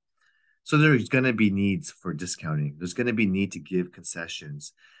unsold. So there's going to be needs for discounting. There's going to be need to give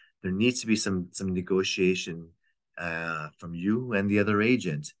concessions. There needs to be some negotiation from you and the other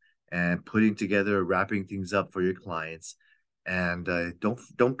agent, and putting together, wrapping things up for your clients. And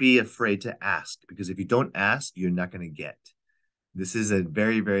don't be afraid to ask, because if you don't ask, you're not going to get. This is a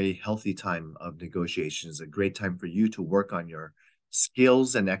very, very healthy time of negotiations, a great time for you to work on your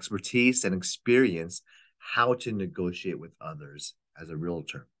skills and expertise and experience how to negotiate with others as a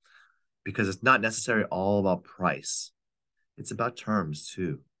realtor, because it's not necessarily all about price. It's about terms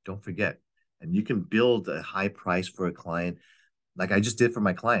too. Don't forget. And you can build a high price for a client, like I just did for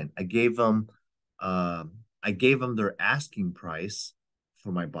my client. I gave them their asking price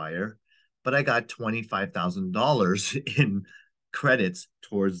for my buyer, but I got $25,000 in credits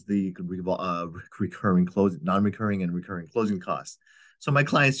towards the recurring closing, non-recurring and recurring closing costs. So my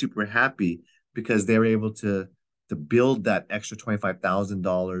client's super happy because they were able to build that extra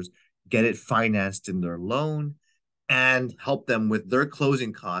 $25,000, get it financed in their loan, and help them with their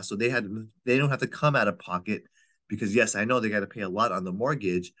closing costs. So they don't have to come out of pocket, because yes, I know they got to pay a lot on the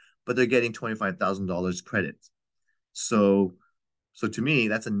mortgage, but they're getting $25,000 credit. So to me,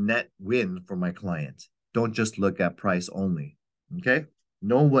 that's a net win for my client. Don't just look at price only. Okay.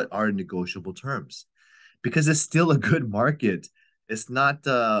 Know what are negotiable terms, because it's still a good market. It's not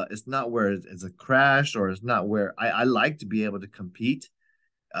where it's a crash, or it's not where I like to be able to compete,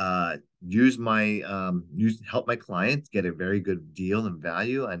 help my clients get a very good deal and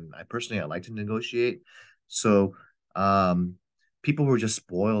value. And I like to negotiate. So people were just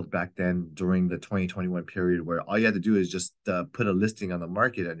spoiled back then during the 2021 period, where all you had to do is just put a listing on the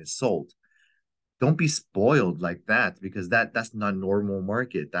market and it's sold. Don't be spoiled like that, because that's not normal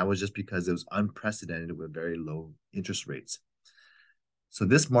market. That was just because it was unprecedented with very low interest rates. So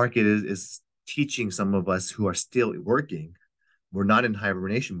this market is teaching some of us who are still working. We're not in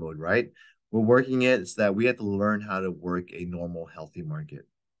hibernation mode, right? We're working it so that we have to learn how to work a normal, healthy market.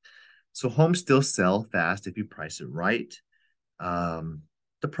 So homes still sell fast if you price it right.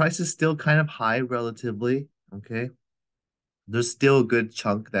 The price is still kind of high relatively, okay? There's still a good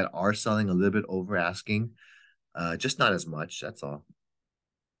chunk that are selling a little bit over asking, just not as much, that's all.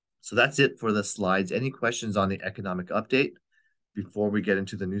 So that's it for the slides. Any questions on the economic update before we get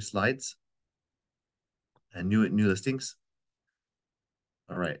into the new slides and new listings?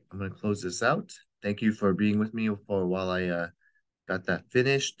 All right, I'm going to close this out. Thank you for being with me for while I got that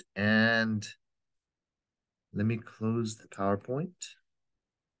finished. And let me close the PowerPoint.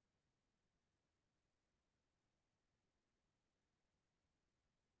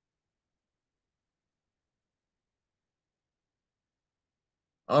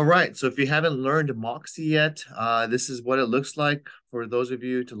 All right, so if you haven't learned Moxie yet, this is what it looks like for those of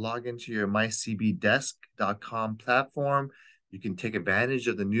you to log into your mycbdesk.com platform. You can take advantage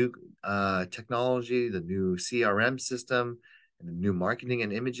of the new technology, the new CRM system, and the new marketing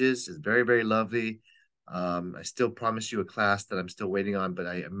and images. It's very, very lovely. I still promise you a class that I'm still waiting on, but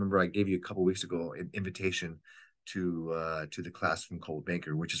I remember I gave you a couple weeks ago an invitation to the class from Coldwell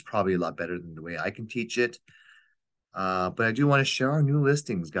Banker, which is probably a lot better than the way I can teach it. But I do want to share our new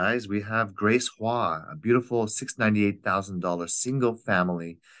listings, guys. We have Grace Hua, a beautiful $698,000 single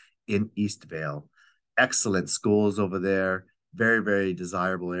family in Eastvale. Excellent schools over there. Very, very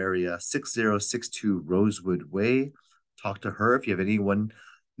desirable area. 6062 Rosewood Way. Talk to her if you have anyone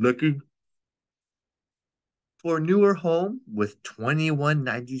looking for a newer home with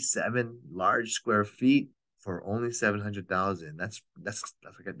 2197 large square feet for only 700,000. That's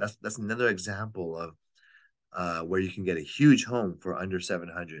another example of where you can get a huge home for under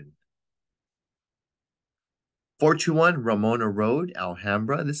 700. 421 Ramona Road,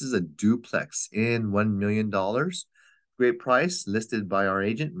 Alhambra. This is a duplex in $1 million. Great price, listed by our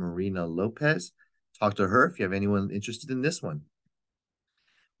agent, Marina Lopez. Talk to her if you have anyone interested in this one.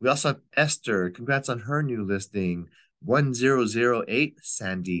 We also have Esther. Congrats on her new listing. 1008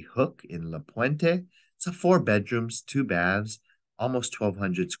 Sandy Hook in La Puente. It's a 4 bedrooms, 2 baths, almost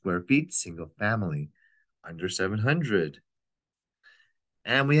 1,200 square feet, single family. Under 700.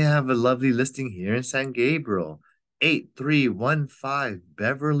 And we have a lovely listing here in San Gabriel, 8315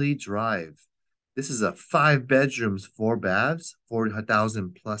 Beverly Drive. This is a 5 bedrooms, 4 baths,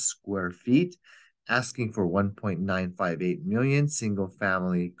 4,000 plus square feet, asking for 1.958 million, single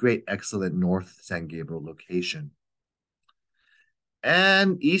family, great, excellent North San Gabriel location.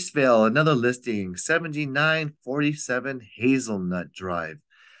 And Eastvale, another listing, 7947 Hazelnut Drive.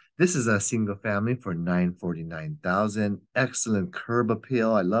 This is a single family for $949,000. Excellent curb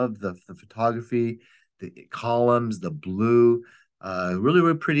appeal. I love the photography, the columns, the blue. Really,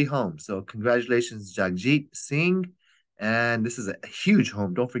 really pretty home. So congratulations, Jagjit Singh. And this is a huge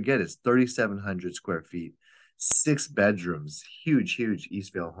home. Don't forget, it's 3,700 square feet, 6 bedrooms. Huge, huge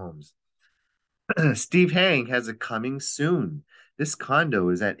Eastvale homes. Steve Hang has a coming soon. This condo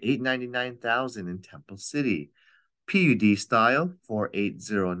is at $899,000 in Temple City. PUD style,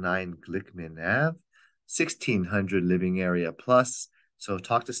 4809 Glickman Ave, 1,600 living area plus. So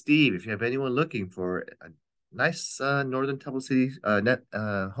talk to Steve if you have anyone looking for a nice Northern Temple City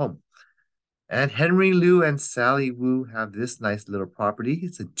home. And Henry Liu and Sally Wu have this nice little property.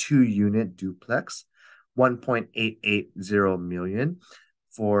 It's a 2-unit duplex, 1.880 million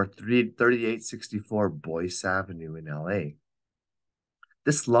for 3864 Boyce Avenue in LA.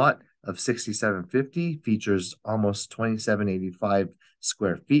 This lot of 6,750 features almost 2,785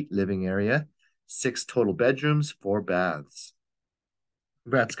 square feet living area, 6 total bedrooms, 4 baths.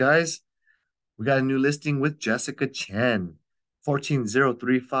 Congrats, guys. We got a new listing with Jessica Chen,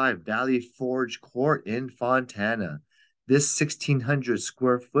 14035 Valley Forge Court in Fontana. This 1,600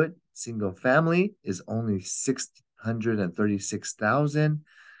 square foot single family is only $636,000.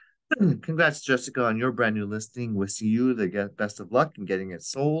 Congrats, Jessica, on your brand new listing. Wish you the best of luck in getting it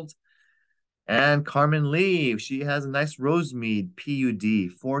sold. And Carmen Lee, she has a nice Rosemead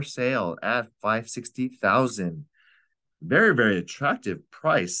PUD for sale at $560,000. Very, very attractive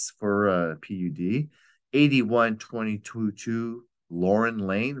price for a PUD. 81222 Lauren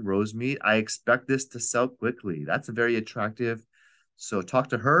Lane, Rosemead. I expect this to sell quickly. That's a very attractive. So talk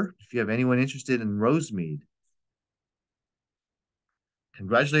to her if you have anyone interested in Rosemead.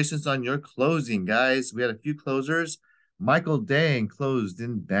 Congratulations on your closing, guys. We had a few closers. Michael Dang closed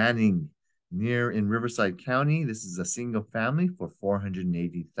in Banning, in Riverside County. This is a single family for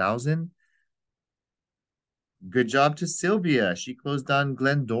 $480,000. Good job to Sylvia. She closed on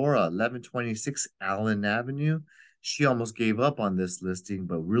Glendora, 1126 Allen Avenue. She almost gave up on this listing,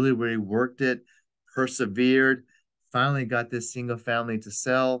 but really, really worked it, persevered, finally got this single family to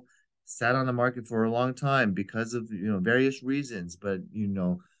sell. Sat on the market for a long time because of various reasons, but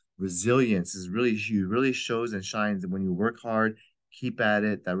resilience is really, really shows and shines when you work hard, keep at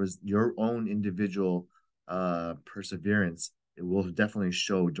it. That was your own individual perseverance. It will definitely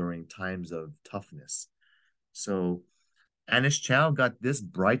show during times of toughness. So Anish Chow got this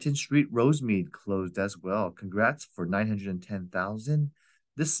Brighton Street Rosemead closed as well. Congrats for 910,000.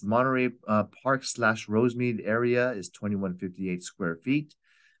 This Monterey Park / Rosemead area is 2158 square feet.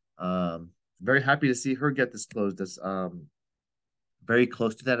 Very happy to see her get this closed. That's very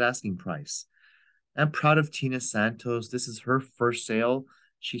close to that asking price. I'm proud of Tina Santos. This is her first sale.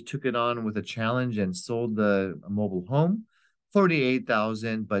 She took it on with a challenge and sold a mobile home,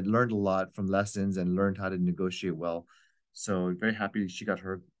 48,000, but learned a lot from lessons and learned how to negotiate well. So very happy she got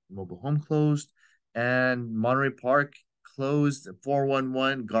her mobile home closed. And Monterey Park closed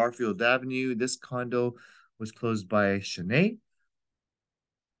 411 Garfield Avenue. This condo was closed by Shanae.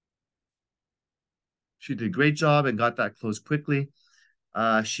 She did a great job and got that closed quickly.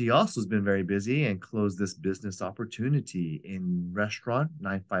 She also has been very busy and closed this business opportunity in restaurant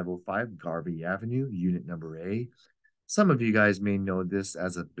 9505 Garvey Avenue, unit number A. Some of you guys may know this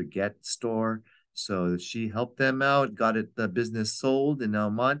as a baguette store. So she helped them out, got the business sold in El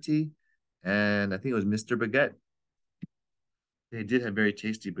Monte, and I think it was Mr. Baguette. They did have very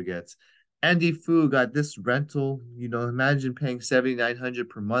tasty baguettes. Andy Fu got this rental. You know, imagine paying $7,900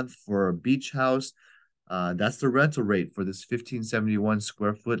 per month for a beach house. That's the rental rate for this 1,571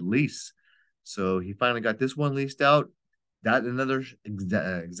 square foot lease. So he finally got this one leased out. That another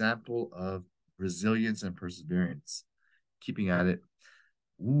example of resilience and perseverance. Keeping at it.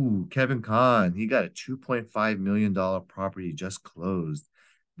 Ooh, Kevin Kahn, he got a $2.5 million property just closed.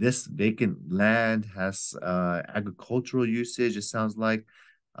 This vacant land has agricultural usage, it sounds like.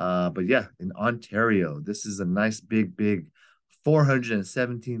 But yeah, in Ontario, this is a nice, big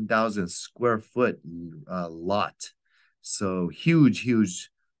 417,000 square foot lot. So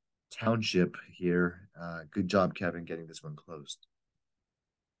huge township here. Good job, Kevin, getting this one closed.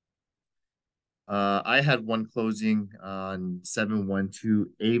 I had one closing on 712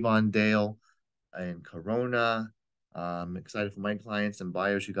 Avondale in Corona. I'm excited for my clients and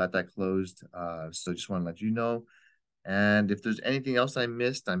buyers who got that closed. So just want to let you know. And if there's anything else I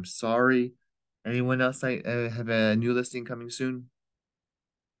missed, I'm sorry. Anyone else have a new listing coming soon?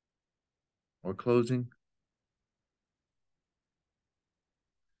 Or closing?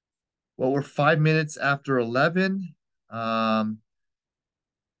 Well, we're 5 minutes after 11.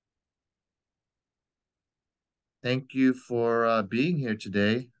 Thank you for being here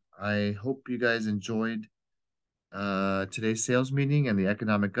today. I hope you guys enjoyed today's sales meeting and the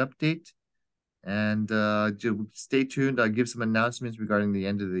economic update. And stay tuned. I'll give some announcements regarding the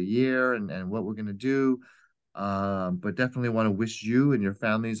end of the year and what we're going to do. But definitely want to wish you and your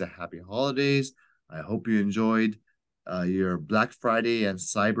families a happy holidays. I hope you enjoyed your Black Friday and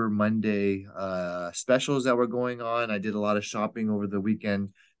Cyber Monday specials that were going on. I did a lot of shopping over the weekend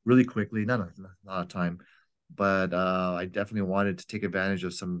really quickly, not a lot of time, but I definitely wanted to take advantage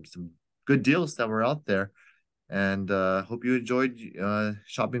of some good deals that were out there. And hope you enjoyed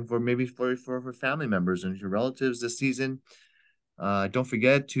shopping for maybe for family members and your relatives this season. Don't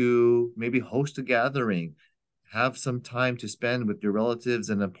forget to maybe host a gathering, have some time to spend with your relatives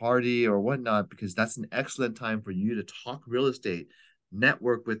in a party or whatnot, because that's an excellent time for you to talk real estate,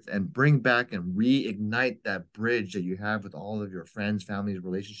 network with, and bring back and reignite that bridge that you have with all of your friends, families,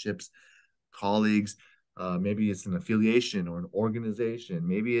 relationships, colleagues. Maybe it's an affiliation or an organization.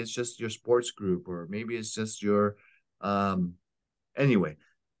 Maybe it's just your sports group, or maybe it's just your, anyway,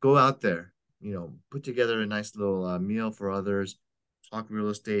 go out there, put together a nice little meal for others, talk real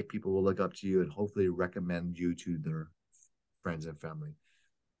estate. People will look up to you and hopefully recommend you to their friends and family.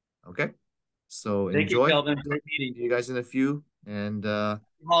 Okay. So Thank enjoy. you, Kelvin. Great meeting. See you guys in a few, and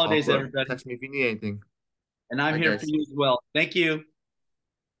holidays, everybody. Text me if you need anything. And I'm Bye, here guys. for you as well. Thank you.